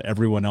everything that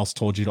everyone else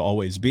told you to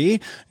always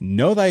be,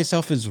 know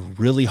thyself is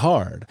really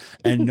hard.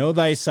 And know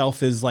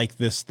thyself is like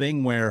this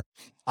thing where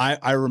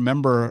I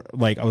remember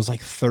like I was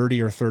like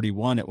 30 or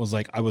 31. It was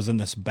like I was in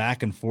this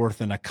back and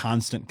forth and a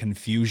constant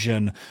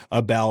confusion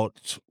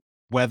about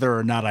whether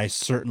or not I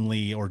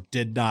certainly or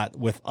did not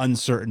with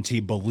uncertainty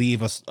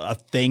believe a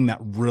thing that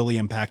really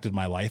impacted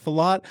my life a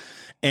lot.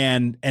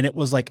 And it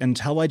was like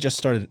until I just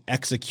started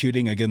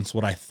executing against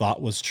what I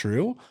thought was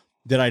true,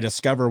 did I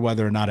discover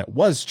whether or not it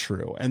was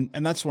true. And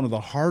that's one of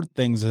the hard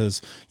things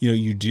is,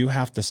 you do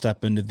have to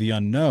step into the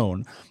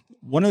unknown.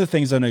 One of the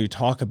things I know you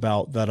talk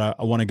about that I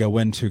want to go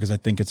into because I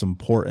think it's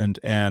important,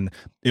 and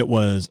it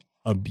was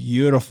a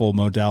beautiful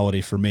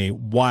modality for me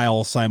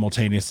while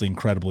simultaneously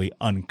incredibly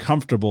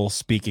uncomfortable,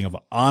 speaking of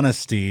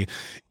honesty,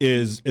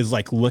 is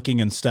like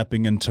looking and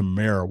stepping into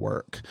mirror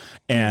work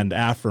and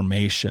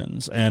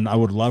affirmations. And I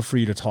would love for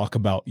you to talk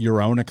about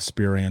your own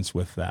experience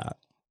with that.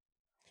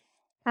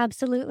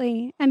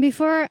 Absolutely. And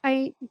before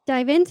I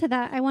dive into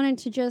that, I wanted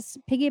to just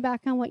piggyback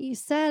on what you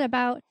said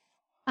about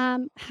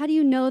how do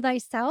you know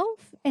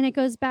thyself? And it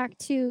goes back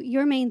to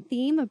your main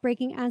theme of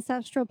breaking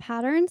ancestral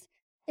patterns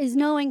is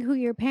knowing who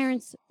your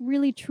parents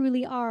really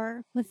truly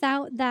are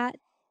without that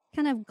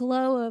kind of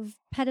glow of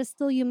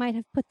pedestal you might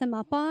have put them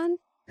up on.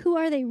 Who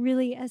are they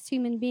really as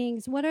human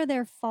beings? What are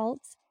their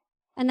faults?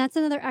 And that's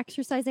another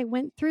exercise I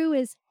went through,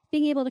 is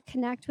being able to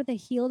connect with a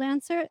healed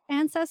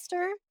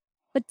ancestor.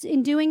 But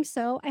in doing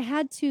so, I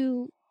had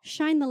to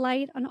shine the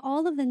light on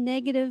all of the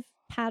negative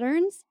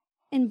patterns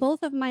in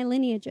both of my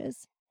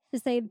lineages, to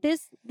say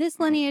this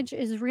lineage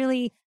is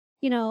really,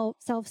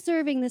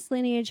 self-serving. This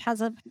lineage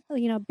has a,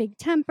 big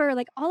temper,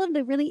 like all of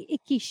the really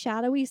icky,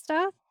 shadowy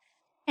stuff.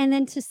 And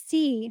then to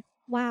see,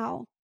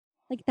 wow,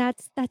 like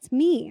that's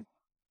me.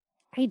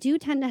 I do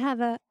tend to have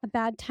a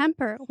bad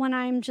temper when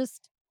I'm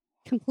just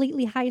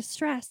completely high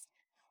stress.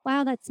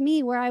 Wow, that's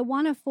me, where I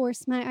want to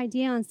force my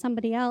idea on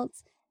somebody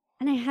else.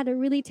 And I had to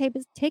really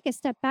take a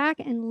step back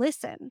and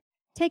listen,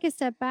 take a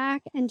step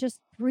back and just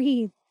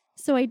breathe.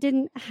 So I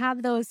didn't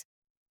have those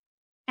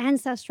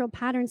ancestral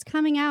patterns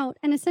coming out.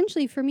 And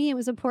essentially for me, it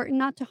was important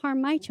not to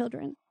harm my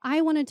children.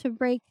 I wanted to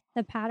break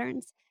the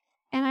patterns.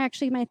 And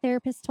my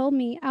therapist told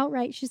me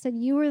outright, she said,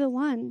 you are the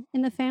one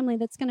in the family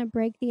that's going to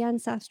break the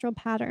ancestral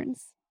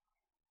patterns.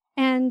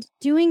 And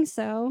doing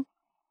so,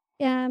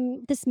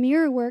 this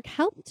mirror work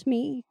helped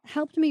me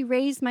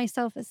raise my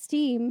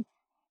self-esteem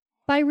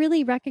by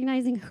really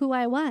recognizing who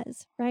I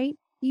was, right?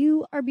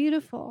 You are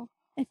beautiful.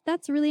 If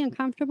that's really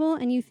uncomfortable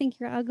and you think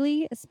you're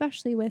ugly,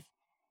 especially with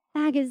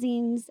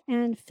magazines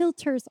and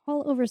filters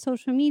all over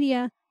social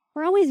media,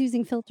 we're always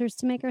using filters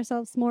to make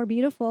ourselves more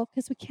beautiful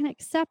because we can't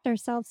accept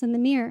ourselves in the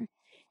mirror.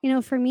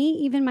 For me,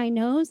 even my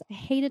nose, I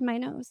hated my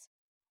nose.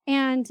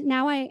 And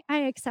now I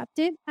accept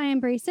it. I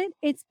embrace it.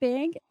 It's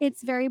big.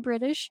 It's very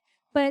British,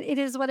 but it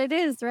is what it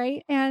is,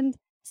 right? And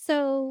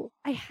so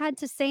I had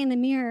to say in the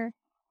mirror,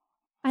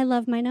 I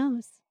love my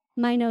nose.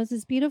 My nose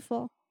is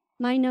beautiful.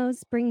 My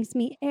nose brings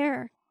me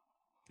air.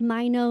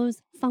 My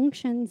nose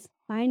functions.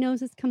 My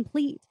nose is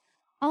complete.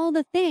 All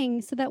the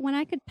things, so that when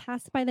I could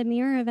pass by the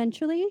mirror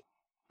eventually,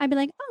 I'd be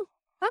like, oh,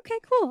 okay,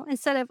 cool.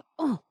 Instead of,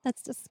 oh,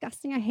 that's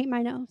disgusting. I hate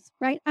my nose,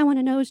 right? I want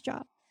a nose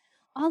job.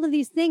 All of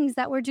these things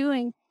that we're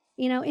doing,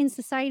 in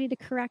society to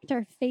correct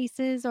our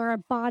faces or our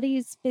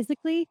bodies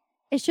physically,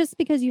 it's just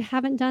because you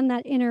haven't done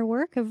that inner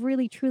work of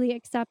really, truly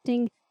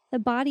accepting the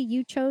body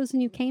you chose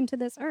when you came to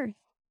this earth.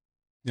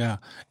 Yeah.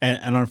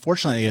 And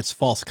unfortunately it's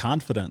false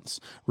confidence,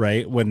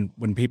 right? When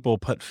people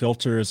put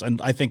filters,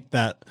 and I think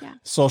that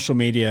social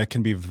media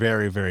can be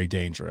very, very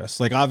dangerous.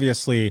 Like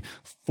obviously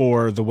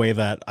for the way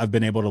that I've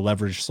been able to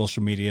leverage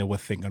social media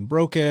with Think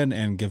Unbroken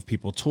and give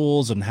people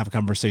tools and have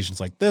conversations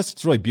like this,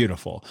 it's really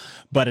beautiful.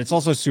 But it's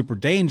also super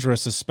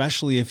dangerous,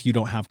 especially if you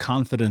don't have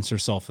confidence or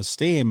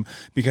self-esteem,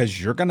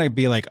 because you're going to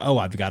be like, oh,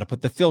 I've got to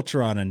put the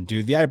filter on and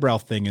do the eyebrow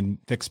thing and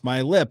fix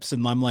my lips.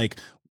 And I'm like,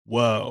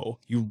 whoa,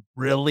 you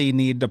really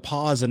need to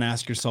pause and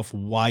ask yourself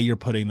why you're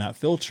putting that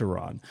filter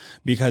on,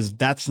 because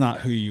that's not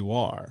who you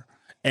are.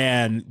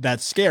 And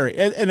that's scary.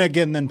 And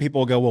again, then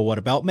people go, well, what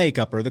about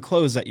makeup or the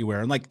clothes that you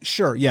wear? And like,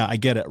 sure, yeah, I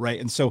get it. Right.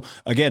 And so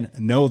again,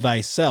 know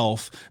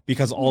thyself,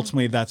 because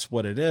ultimately that's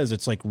what it is.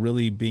 It's like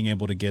really being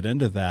able to get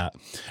into that.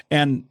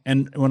 And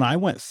when I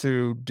went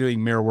through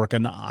doing mirror work,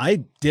 and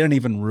I didn't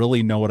even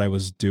really know what I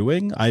was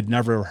doing, I'd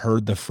never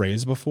heard the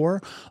phrase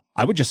before.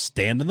 I would just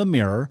stand in the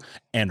mirror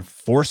and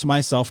force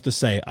myself to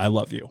say, I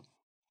love you.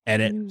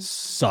 And it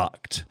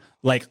sucked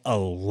like a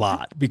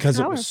lot, because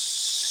it was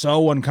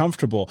so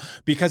uncomfortable.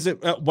 Because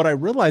what I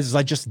realized is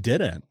I just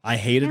didn't. I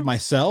hated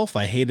myself.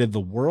 I hated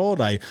the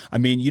world. I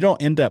mean, you don't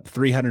end up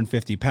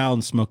 350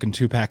 pounds smoking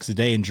 2 packs a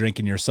day and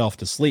drinking yourself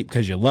to sleep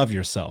because you love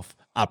yourself.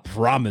 I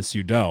promise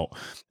you don't.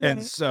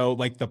 And so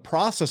like the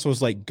process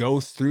was like,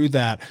 go through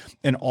that.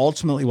 And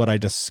ultimately what I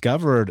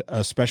discovered,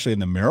 especially in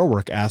the mirror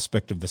work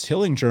aspect of this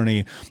healing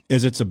journey,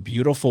 is it's a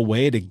beautiful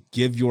way to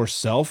give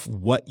yourself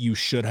what you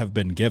should have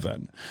been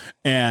given.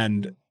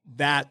 And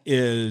that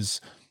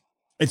is,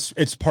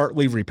 it's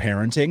partly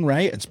reparenting,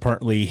 right? It's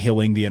partly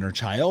healing the inner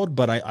child,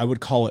 but I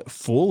would call it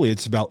fully,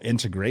 it's about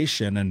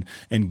integration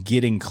and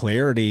getting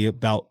clarity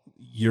about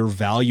your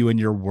value and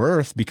your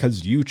worth,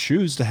 because you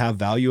choose to have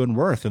value and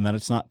worth, and that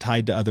it's not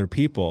tied to other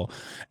people.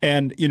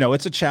 And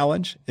it's a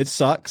challenge. It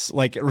sucks.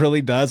 Like it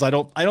really does. I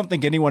don't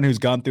think anyone who's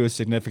gone through a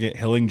significant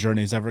healing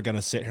journey is ever going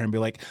to sit here and be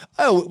like,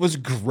 oh, it was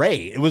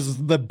great. It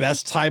was the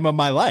best time of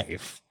my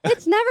life.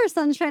 It's never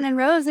sunshine and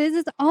roses.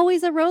 It's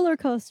always a roller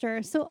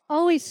coaster. So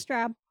always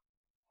strap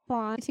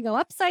on to go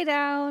upside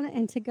down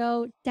and to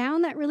go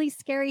down that really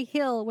scary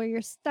hill where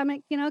your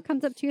stomach,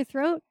 comes up to your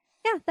throat.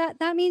 Yeah,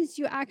 that means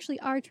you actually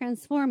are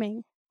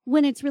transforming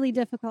when it's really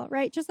difficult,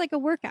 right? Just like a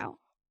workout.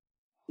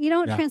 You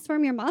don't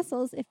transform your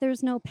muscles if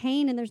there's no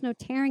pain and there's no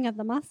tearing of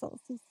the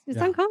muscles.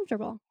 It's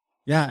uncomfortable.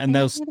 Yeah,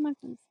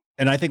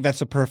 and I think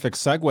that's a perfect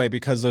segue,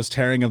 because those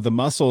tearing of the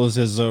muscles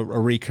is a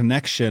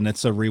reconnection.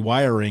 It's a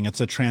rewiring.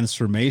 It's a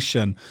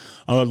transformation.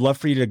 I would love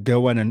for you to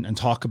go in and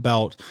talk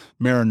about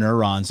mirror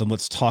neurons, and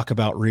let's talk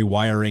about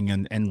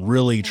rewiring and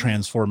really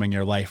transforming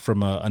your life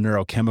from a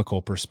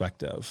neurochemical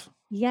perspective.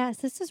 Yes,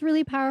 this is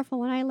really powerful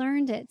when I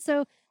learned it.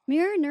 So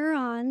mirror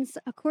neurons,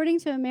 according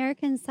to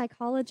American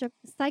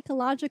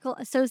Psychological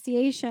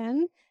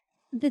Association,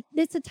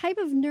 it's a type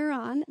of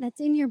neuron that's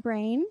in your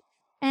brain,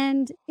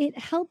 and it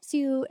helps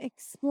you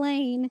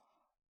explain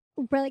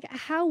like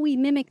how we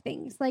mimic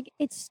things. Like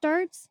it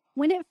starts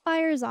when it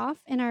fires off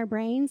in our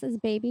brains as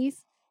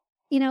babies,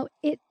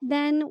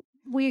 then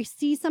we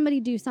see somebody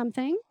do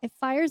something, it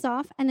fires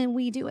off, and then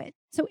we do it.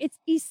 So it's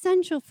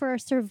essential for our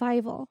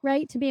survival,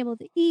 right? To be able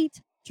to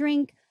eat,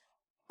 drink,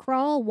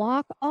 crawl,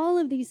 walk, all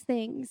of these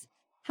things.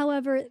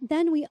 However,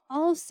 then we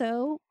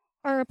also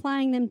are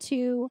applying them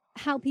to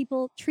how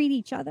people treat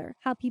each other,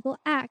 how people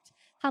act,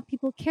 how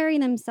people carry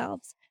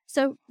themselves.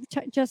 So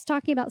just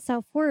talking about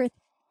self-worth,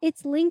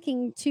 it's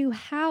linking to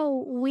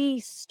how we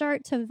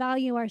start to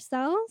value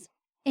ourselves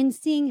and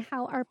seeing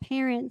how our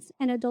parents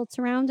and adults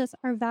around us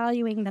are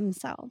valuing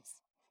themselves.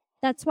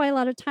 That's why a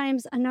lot of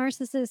times a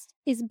narcissist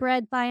is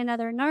bred by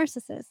another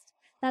narcissist.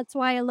 That's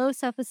why a low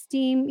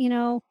self-esteem,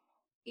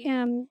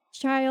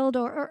 child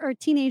or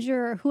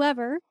teenager or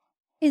whoever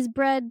is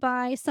bred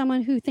by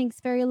someone who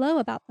thinks very low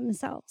about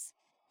themselves.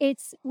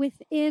 It's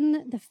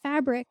within the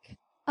fabric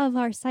of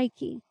our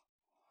psyche.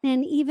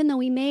 And even though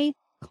we may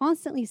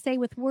constantly say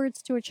with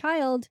words to a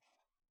child,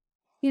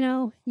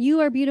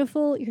 you are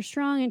beautiful, you're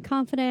strong and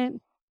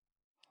confident,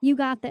 you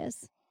got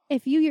this.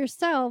 If you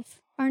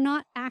yourself are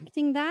not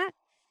acting that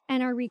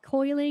and are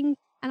recoiling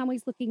and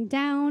always looking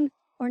down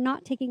or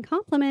not taking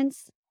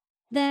compliments,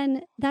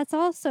 then that's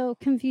also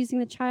confusing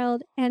the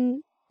child.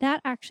 And that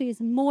actually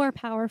is more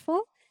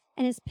powerful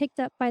and is picked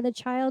up by the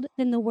child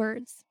than the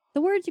words.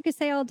 The words you could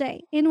say all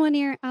day, in one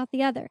ear, out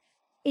the other.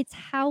 It's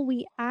how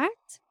we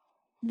act.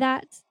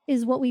 That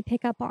is what we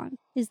pick up on,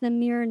 is the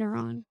mirror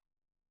neuron.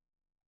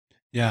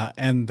 Yeah,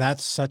 and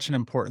that's such an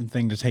important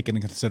thing to take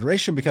into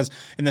consideration because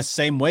in the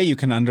same way you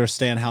can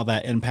understand how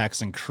that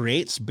impacts and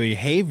creates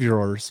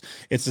behaviors,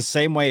 it's the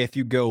same way if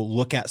you go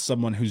look at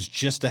someone who's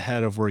just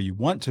ahead of where you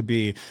want to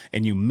be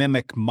and you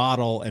mimic,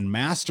 model, and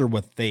master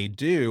what they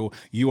do,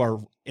 you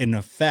are in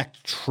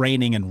effect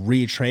training and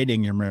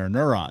retraining your mirror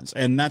neurons.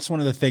 And that's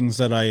one of the things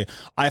that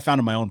I found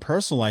in my own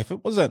personal life.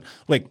 It wasn't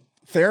like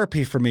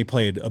therapy for me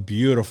played a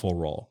beautiful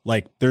role.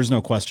 Like there's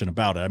no question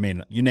about it. I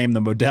mean, you name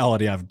the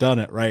modality, I've done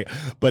it, right?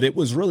 But it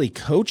was really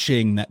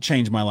coaching that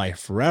changed my life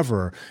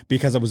forever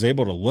because I was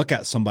able to look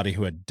at somebody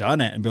who had done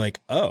it and be like,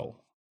 oh,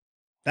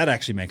 that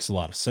actually makes a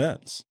lot of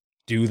sense.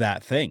 Do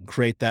that thing,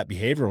 create that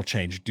behavioral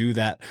change, do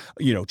that,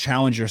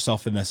 challenge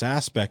yourself in this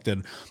aspect.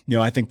 And,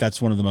 I think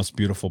that's one of the most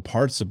beautiful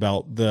parts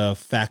about the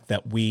fact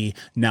that we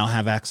now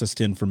have access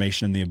to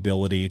information and the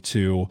ability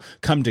to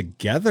come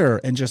together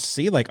and just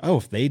see like, oh,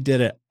 if they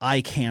did it,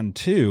 I can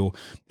too.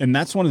 And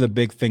that's one of the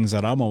big things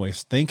that I'm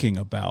always thinking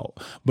about.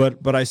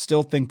 But I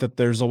still think that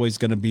there's always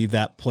going to be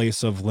that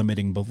place of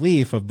limiting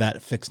belief, of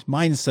that fixed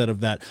mindset, of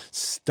that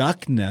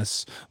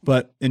stuckness.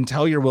 But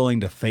until you're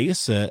willing to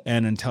face it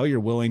and until you're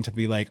willing to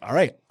be like, all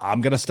right,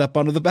 I'm going to step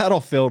onto the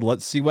battlefield.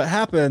 Let's see what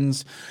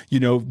happens.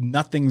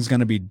 Nothing's going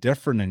to be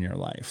different in your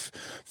life.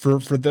 For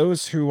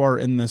those who are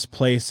in this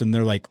place and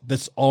they're like,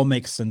 this all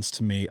makes sense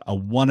to me. I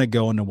want to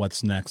go into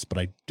what's next, but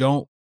I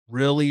don't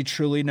really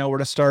truly know where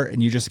to start.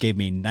 And you just gave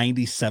me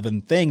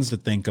 97 things to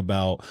think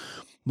about.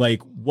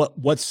 Like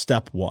what's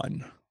step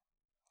one?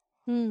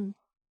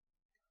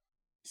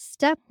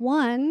 Step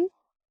one,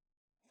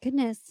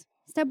 goodness.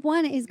 Step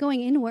one is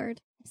going inward.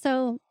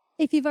 So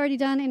if you've already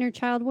done inner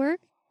child work,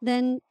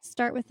 then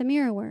start with the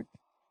mirror work.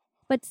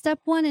 But step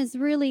one is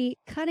really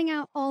cutting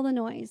out all the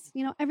noise,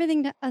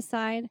 everything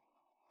aside,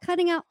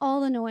 cutting out all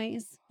the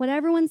noise, what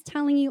everyone's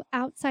telling you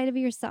outside of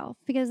yourself,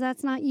 because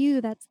that's not you,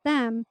 that's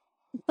them.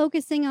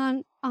 Focusing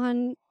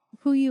on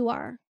who you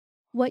are,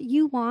 what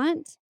you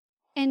want,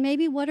 and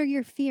maybe what are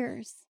your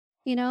fears,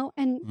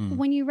 and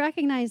when you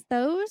recognize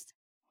those,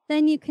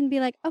 then you can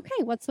be like,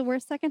 okay, what's the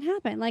worst that can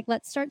happen? Like,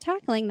 let's start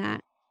tackling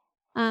that.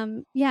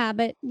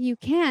 But you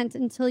can't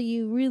until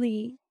you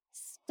really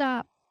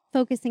stop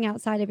focusing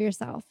outside of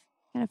yourself.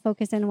 Kind of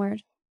focus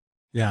inward.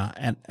 Yeah.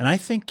 And I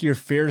think your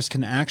fears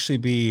can actually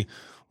be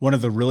one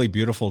of the really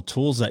beautiful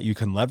tools that you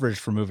can leverage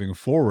for moving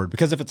forward.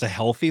 Because if it's a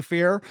healthy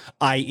fear,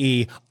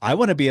 i.e., I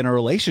want to be in a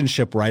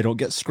relationship where I don't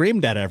get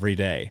screamed at every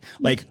day.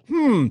 Like,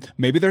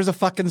 maybe there's a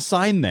fucking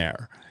sign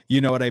there.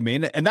 You know what I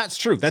mean? And that's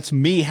true. That's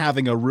me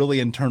having a really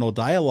internal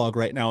dialogue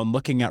right now and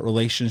looking at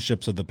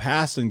relationships of the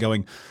past and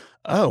going,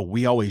 oh,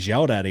 we always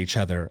yelled at each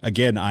other.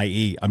 Again,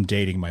 i.e., I'm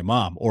dating my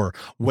mom. Or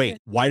wait,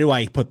 why do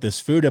I put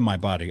this food in my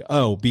body?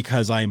 Oh,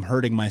 because I'm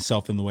hurting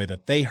myself in the way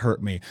that they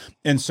hurt me.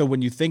 And so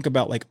when you think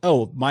about like,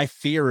 oh, my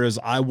fear is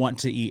I want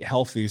to eat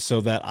healthy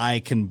so that I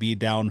can be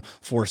down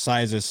 4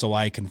 sizes so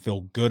I can feel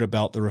good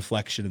about the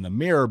reflection in the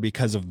mirror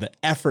because of the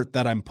effort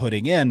that I'm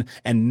putting in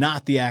and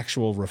not the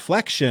actual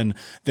reflection,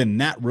 then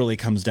that really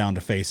comes down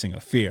to facing a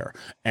fear.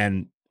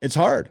 And it's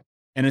hard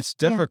and it's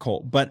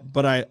difficult, but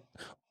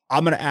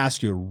I'm going to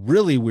ask you a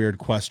really weird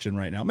question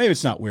right now. Maybe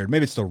it's not weird.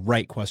 Maybe it's the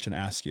right question to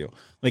ask you.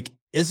 Like,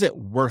 is it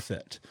worth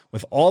it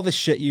with all the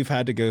shit you've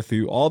had to go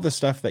through, all the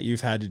stuff that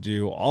you've had to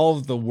do, all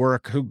of the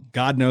work, who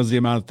God knows the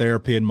amount of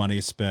therapy and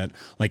money spent?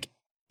 Like,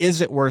 is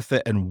it worth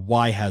it? And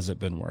why has it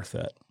been worth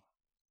it?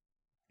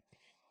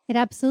 It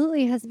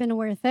absolutely has been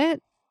worth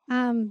it.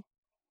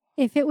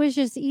 If it was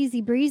just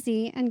easy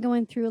breezy and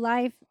going through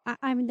life,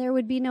 I mean, there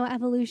would be no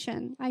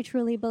evolution. I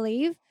truly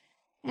believe.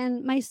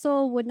 and my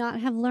soul would not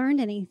have learned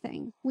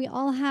anything. We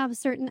all have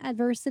certain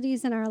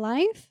adversities in our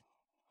life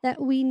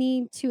that we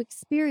need to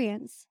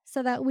experience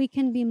so that we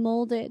can be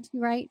molded,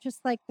 right?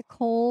 Just like the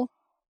coal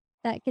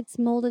that gets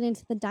molded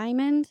into the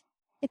diamond.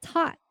 It's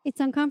hot, it's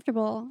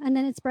uncomfortable, and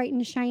then it's bright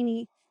and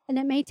shiny, and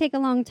it may take a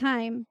long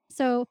time.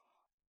 So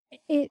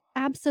it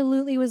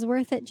absolutely was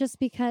worth it, just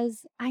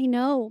because I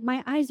know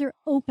my eyes are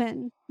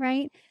open,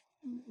 right?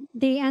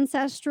 The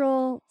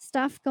ancestral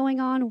stuff going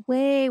on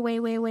way,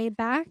 way, way, way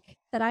back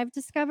that I've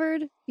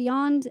discovered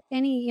beyond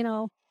any,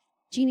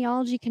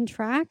 genealogy can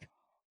track.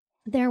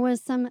 There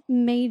was some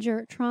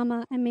major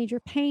trauma and major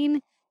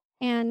pain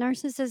and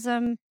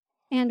narcissism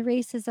and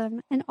racism,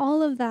 and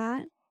all of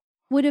that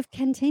would have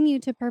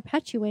continued to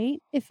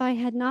perpetuate if I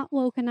had not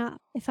woken up,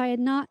 if I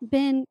had not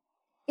been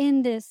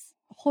in this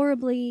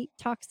horribly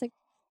toxic,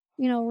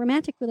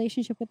 romantic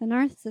relationship with a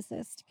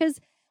narcissist. Because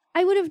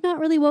I would have not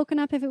really woken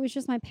up if it was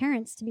just my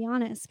parents, to be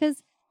honest,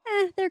 because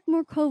they're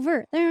more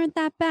covert. They aren't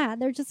that bad.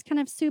 They're just kind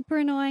of super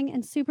annoying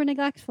and super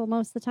neglectful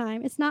most of the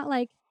time. It's not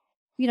like,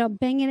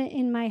 banging it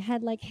in my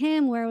head like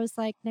him, where it was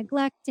like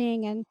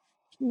neglecting and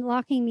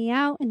locking me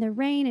out in the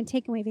rain and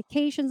taking away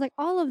vacations. Like,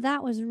 all of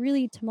that was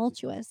really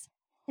tumultuous.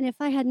 And if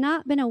I had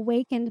not been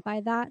awakened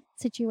by that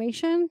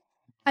situation,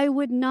 I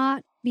would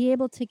not be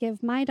able to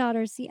give my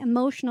daughters the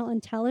emotional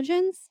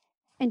intelligence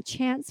and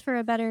chance for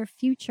a better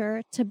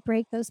future to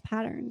break those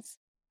patterns.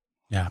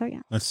 Yeah, So,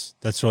 yeah.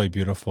 that's really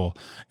beautiful.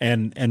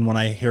 And when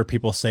I hear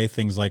people say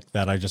things like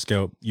that, I just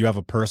go, you have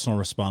a personal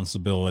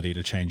responsibility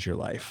to change your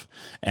life,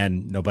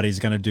 and nobody's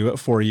going to do it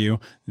for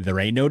you. There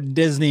ain't no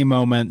Disney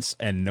moments,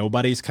 and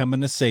nobody's coming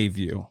to save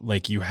you.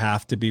 Like, you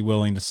have to be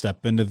willing to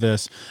step into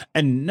this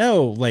and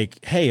know,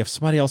 like, hey, if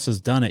somebody else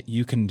has done it,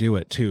 you can do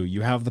it too.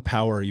 You have the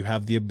power, you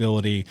have the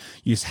ability.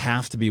 You just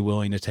have to be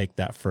willing to take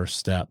that first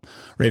step.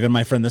 Raven,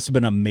 my friend, this has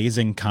been an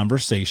amazing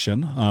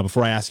conversation.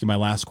 Before I ask you my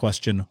last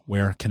question,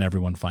 where can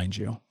everyone find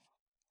you?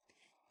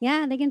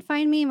 Yeah, they can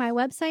find me. My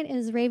website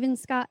is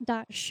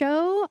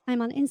ravenscott.show.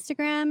 I'm on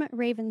Instagram,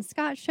 Raven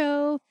Scott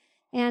Show,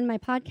 and my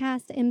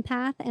podcast,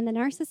 Empath and the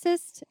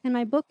Narcissist. And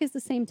my book is the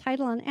same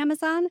title on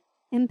Amazon,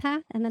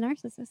 Empath and the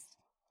Narcissist.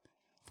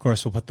 Of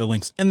course, we'll put the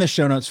links in the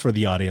show notes for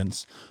the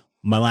audience.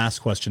 My last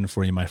question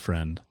for you, my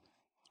friend.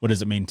 What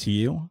does it mean to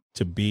you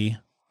to be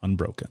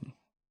unbroken?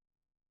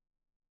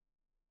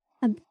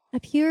 A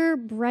pure,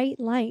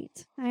 bright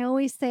light. I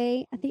always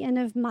say at the end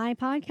of my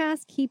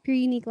podcast, keep your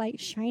unique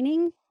light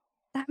shining.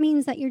 That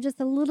means that you're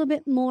just a little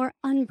bit more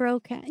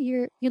unbroken.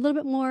 You're a little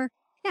bit more,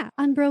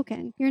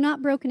 unbroken. You're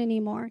not broken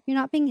anymore. You're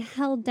not being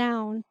held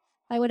down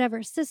by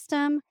whatever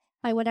system,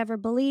 by whatever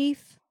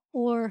belief,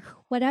 or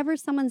whatever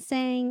someone's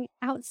saying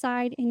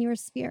outside in your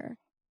sphere.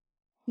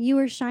 You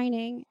are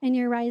shining and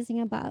you're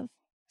rising above.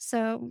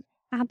 So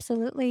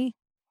absolutely,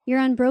 your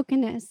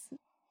unbrokenness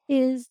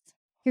is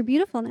your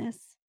beautifulness.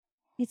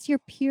 It's your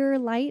pure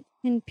light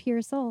and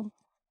pure soul.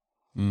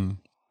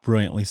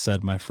 Brilliantly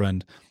said, my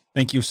friend.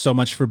 Thank you so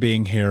much for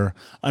being here.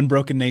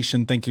 Unbroken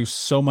Nation, thank you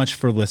so much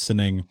for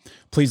listening.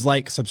 Please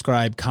like,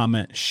 subscribe,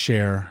 comment,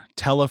 share,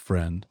 tell a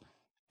friend.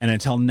 And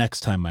until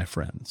next time, my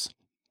friends,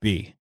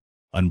 be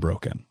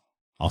unbroken.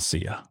 I'll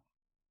see ya.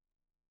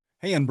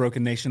 Hey,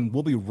 Unbroken Nation,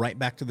 we'll be right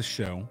back to the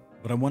show,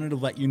 but I wanted to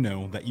let you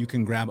know that you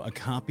can grab a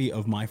copy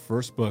of my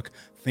first book,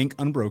 Think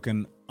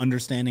Unbroken,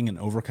 Understanding and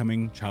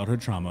Overcoming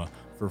Childhood Trauma,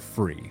 for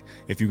free.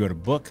 If you go to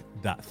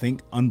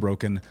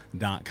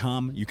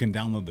book.thinkunbroken.com, you can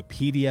download the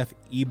PDF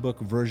ebook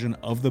version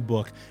of the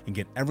book and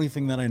get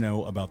everything that I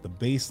know about the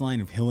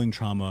baseline of healing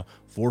trauma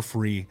for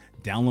free,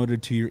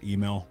 downloaded to your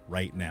email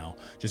right now.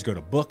 Just go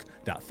to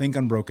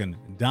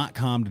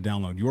book.thinkunbroken.com to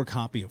download your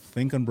copy of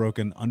Think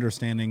Unbroken,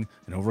 Understanding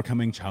and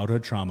Overcoming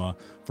Childhood Trauma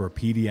for a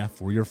PDF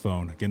for your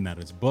phone. Again, that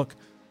is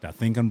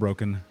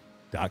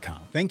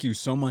book.thinkunbroken.com. Thank you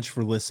so much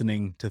for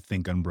listening to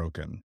Think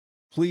Unbroken.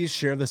 Please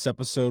share this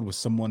episode with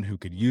someone who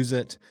could use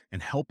it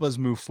and help us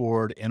move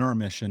forward in our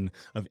mission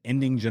of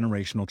ending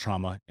generational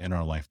trauma in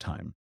our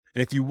lifetime.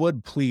 And if you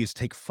would, please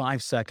take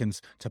 5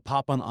 seconds to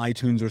pop on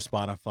iTunes or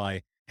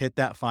Spotify, hit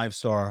that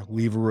 5-star,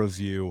 leave a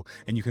review,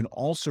 and you can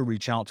also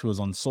reach out to us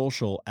on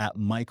social at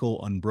Michael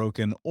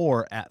Unbroken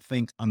or at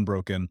Think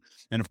Unbroken.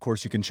 And of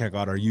course, you can check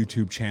out our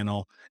YouTube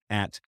channel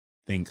at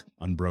Think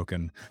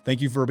Unbroken.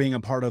 Thank you for being a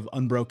part of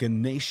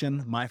Unbroken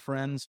Nation, my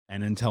friends,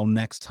 and until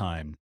next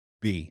time,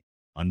 be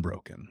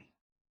unbroken.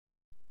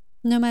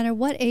 No matter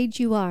what age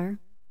you are,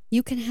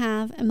 you can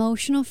have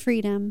emotional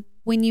freedom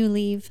when you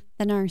leave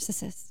the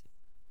narcissist.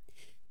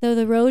 Though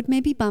the road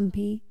may be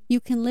bumpy, you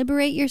can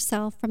liberate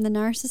yourself from the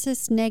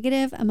narcissist's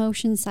negative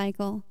emotion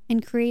cycle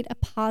and create a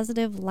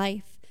positive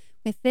life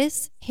with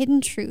this hidden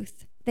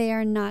truth they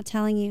are not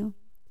telling you.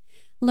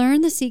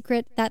 Learn the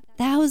secret that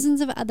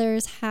thousands of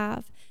others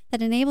have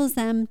that enables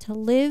them to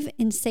live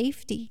in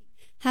safety,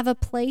 have a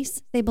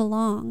place they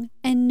belong,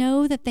 and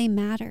know that they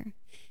matter.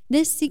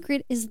 This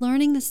secret is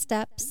learning the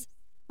steps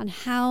on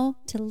how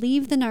to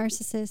leave the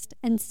narcissist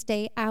and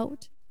stay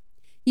out.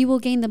 You will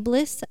gain the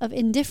bliss of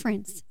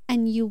indifference,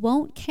 and you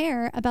won't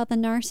care about the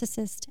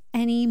narcissist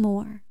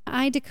anymore.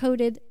 I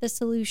decoded the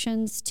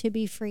solutions to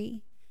be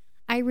free.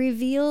 I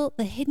reveal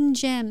the hidden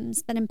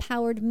gems that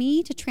empowered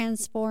me to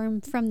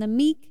transform from the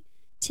meek,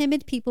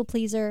 timid people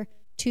pleaser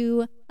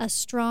to a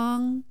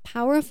strong,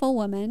 powerful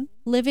woman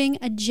living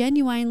a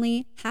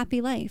genuinely happy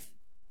life,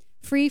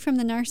 free from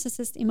the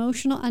narcissist's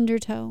emotional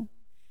undertow.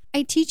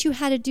 I teach you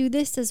how to do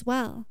this as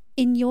well,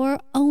 in your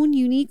own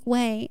unique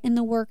way in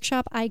the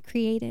workshop I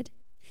created.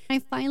 I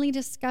finally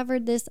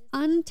discovered this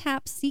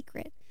untapped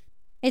secret.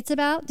 It's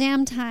about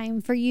damn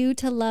time for you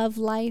to love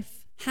life,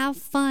 have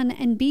fun,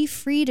 and be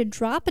free to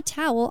drop a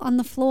towel on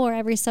the floor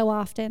every so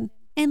often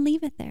and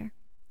leave it there.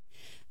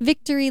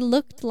 Victory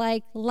looked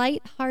like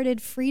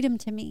light-hearted freedom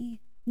to me.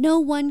 No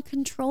one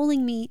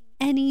controlling me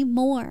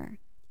anymore.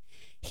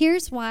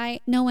 Here's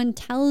why no one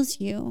tells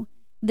you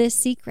this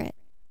secret.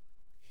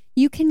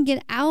 You can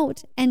get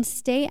out and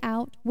stay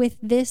out with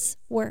this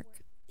work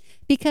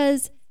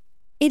because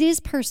it is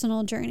a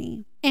personal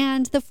journey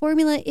and the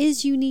formula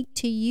is unique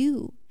to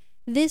you.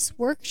 This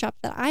workshop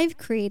that I've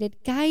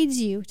created guides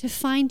you to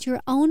find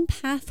your own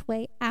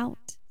pathway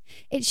out.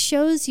 It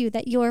shows you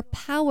that your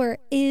power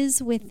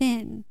is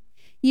within.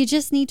 You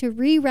just need to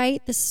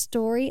rewrite the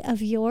story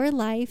of your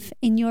life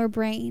in your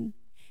brain.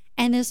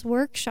 And this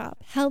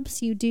workshop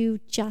helps you do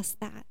just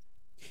that.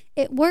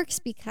 It works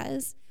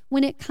because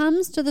when it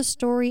comes to the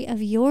story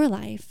of your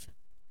life,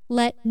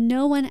 let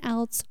no one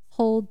else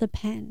hold the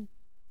pen.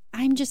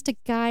 I'm just a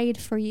guide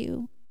for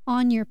you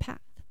on your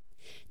path.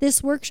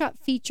 This workshop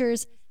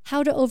features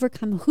how to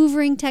overcome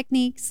hoovering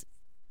techniques,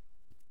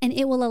 and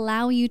it will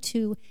allow you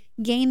to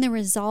gain the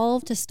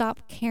resolve to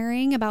stop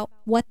caring about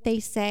what they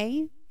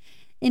say.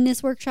 In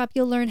this workshop,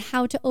 you'll learn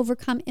how to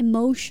overcome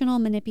emotional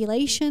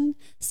manipulation,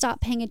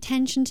 stop paying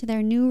attention to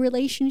their new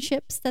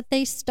relationships that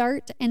they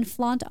start and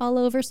flaunt all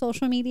over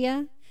social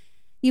media.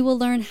 You will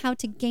learn how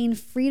to gain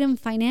freedom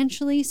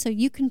financially so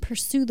you can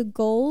pursue the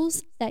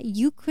goals that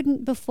you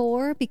couldn't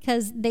before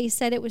because they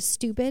said it was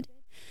stupid.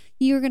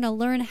 You're going to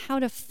learn how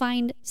to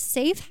find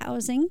safe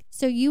housing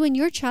so you and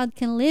your child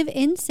can live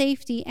in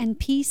safety and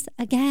peace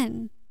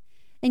again.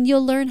 And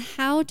you'll learn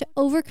how to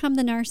overcome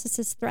the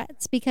narcissist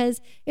threats because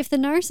if the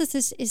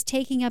narcissist is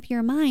taking up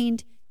your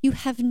mind, you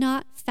have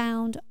not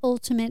found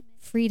ultimate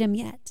freedom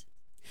yet.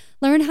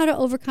 Learn how to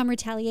overcome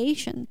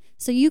retaliation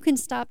so you can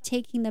stop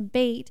taking the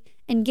bait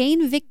and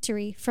gain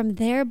victory from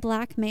their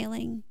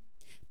blackmailing.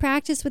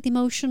 Practice with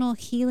emotional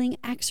healing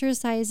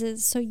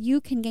exercises so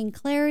you can gain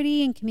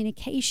clarity and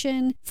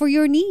communication for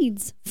your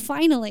needs,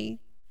 finally.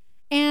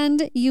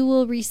 And you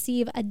will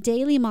receive a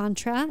daily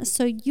mantra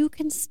so you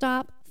can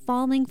stop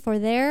falling for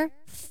their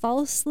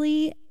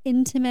falsely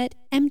intimate,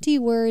 empty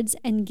words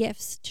and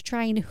gifts to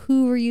try and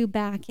hoover you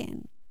back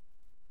in.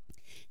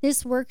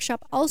 This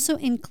workshop also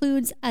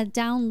includes a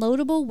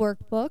downloadable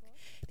workbook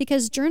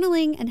because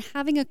journaling and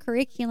having a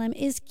curriculum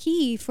is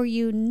key for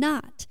you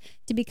not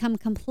to become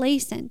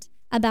complacent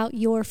about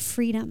your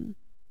freedom.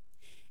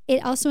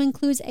 It also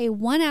includes a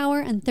 1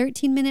 hour and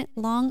 13-minute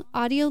long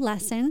audio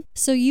lesson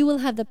so you will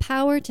have the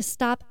power to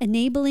stop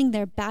enabling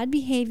their bad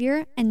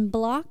behavior and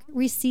block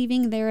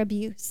receiving their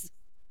abuse.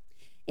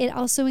 It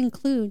also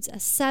includes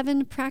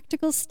 7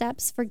 practical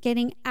steps for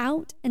getting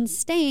out and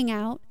staying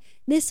out.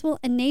 This will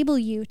enable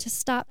you to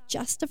stop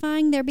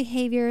justifying their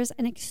behaviors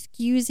and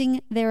excusing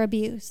their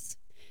abuse.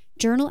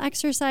 Journal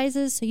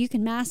exercises so you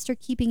can master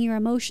keeping your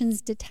emotions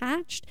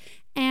detached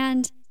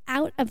and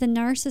out of the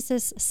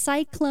narcissist's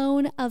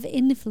cyclone of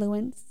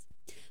influence.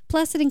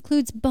 Plus, it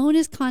includes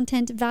bonus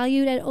content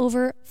valued at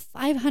over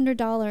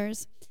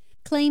 $500.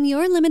 Claim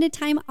your limited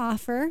time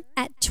offer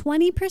at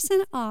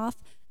 20% off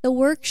the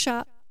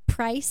workshop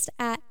priced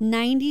at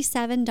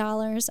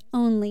 $97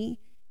 only,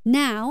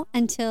 now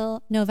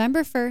until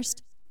November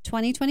 1st,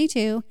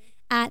 2022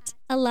 at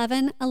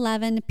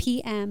 11:11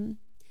 p.m.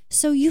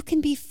 So you can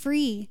be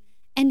free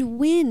and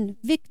win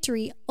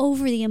victory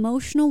over the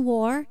emotional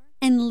war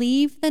and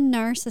leave the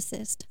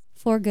narcissist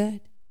for good.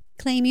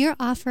 Claim your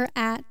offer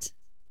at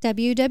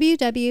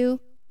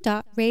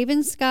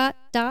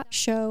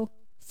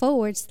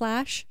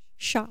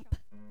www.ravenscott.show/shop.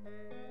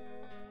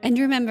 And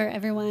remember,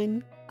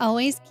 everyone,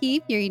 always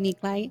keep your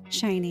unique light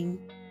shining.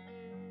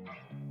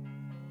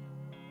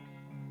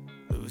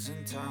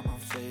 Losing time, I'm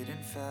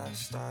fading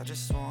fast. I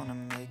just wanna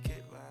make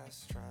it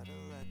last. Try to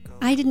let go.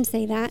 I didn't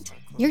say that.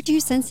 You're too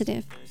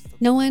sensitive.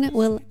 No one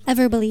will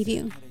ever believe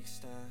you.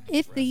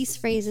 If these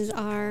phrases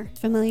are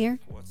familiar,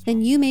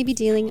 then you may be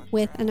dealing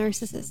with a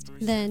narcissist.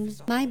 Then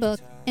my book,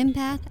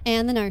 Empath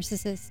and the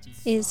Narcissist,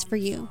 is for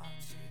you.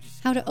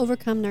 How to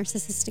overcome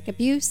narcissistic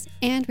abuse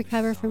and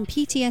recover from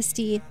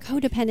PTSD,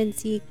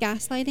 codependency,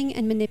 gaslighting,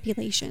 and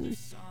manipulation.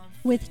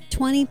 With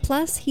 20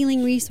 plus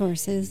healing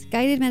resources,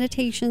 guided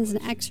meditations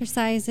and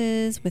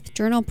exercises with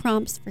journal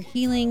prompts for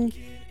healing,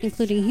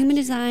 including human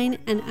design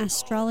and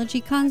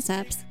astrology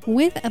concepts,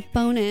 with a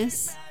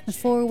bonus, the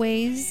 4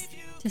 ways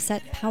to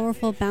set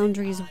powerful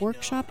boundaries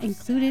workshop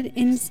included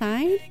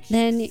inside,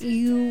 then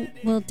you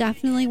will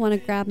definitely want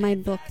to grab my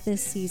book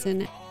this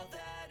season.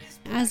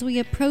 As we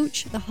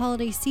approach the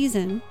holiday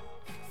season,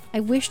 I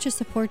wish to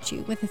support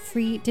you with a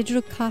free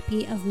digital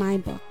copy of my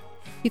book.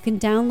 You can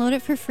download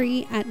it for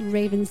free at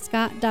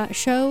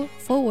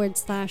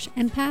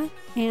ravenscott.show/empath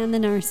and the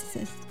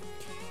narcissist.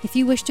 If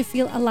you wish to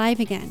feel alive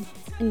again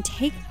and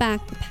take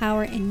back the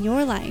power in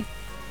your life,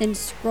 then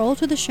scroll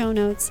to the show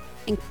notes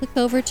and click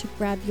over to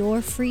grab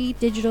your free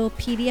digital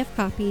PDF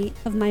copy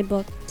of my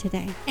book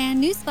today.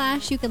 And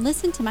newsflash, you can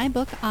listen to my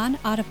book on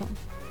Audible.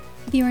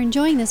 If you're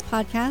enjoying this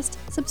podcast,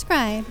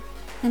 subscribe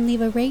and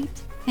leave a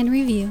rate and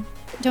review.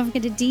 Don't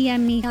forget to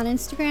DM me on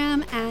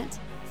Instagram at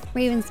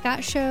Raven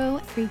Scott Show.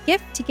 Free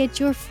gift to get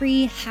your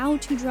free How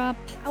to Draw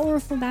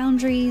Powerful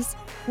Boundaries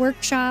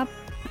workshop.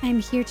 I'm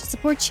here to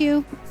support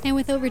you, and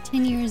with over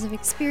 10 years of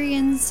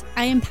experience,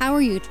 I empower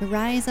you to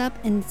rise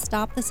up and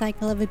stop the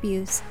cycle of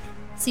abuse.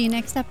 See you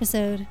next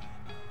episode.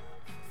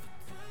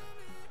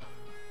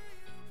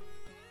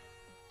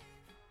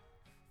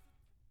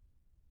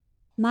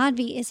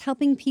 Madhvi is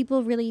helping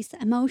people release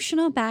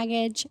emotional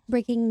baggage,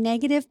 breaking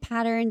negative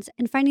patterns,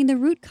 and finding the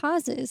root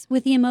causes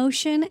with the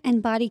Emotion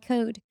and Body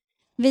Code.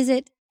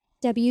 Visit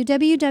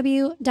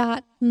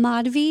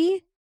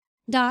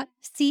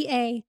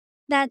www.madhvi.ca.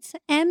 That's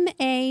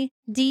MADHVI.ca.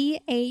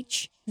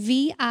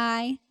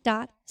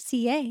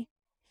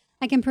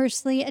 I can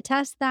personally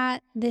attest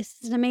that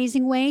this is an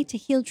amazing way to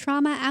heal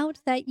trauma out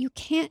that you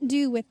can't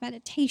do with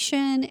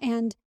meditation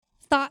and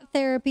thought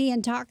therapy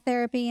and talk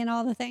therapy and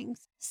all the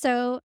things.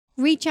 So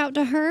reach out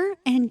to her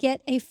and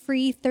get a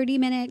free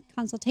 30-minute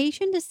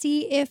consultation to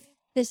see if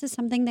this is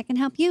something that can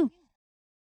help you.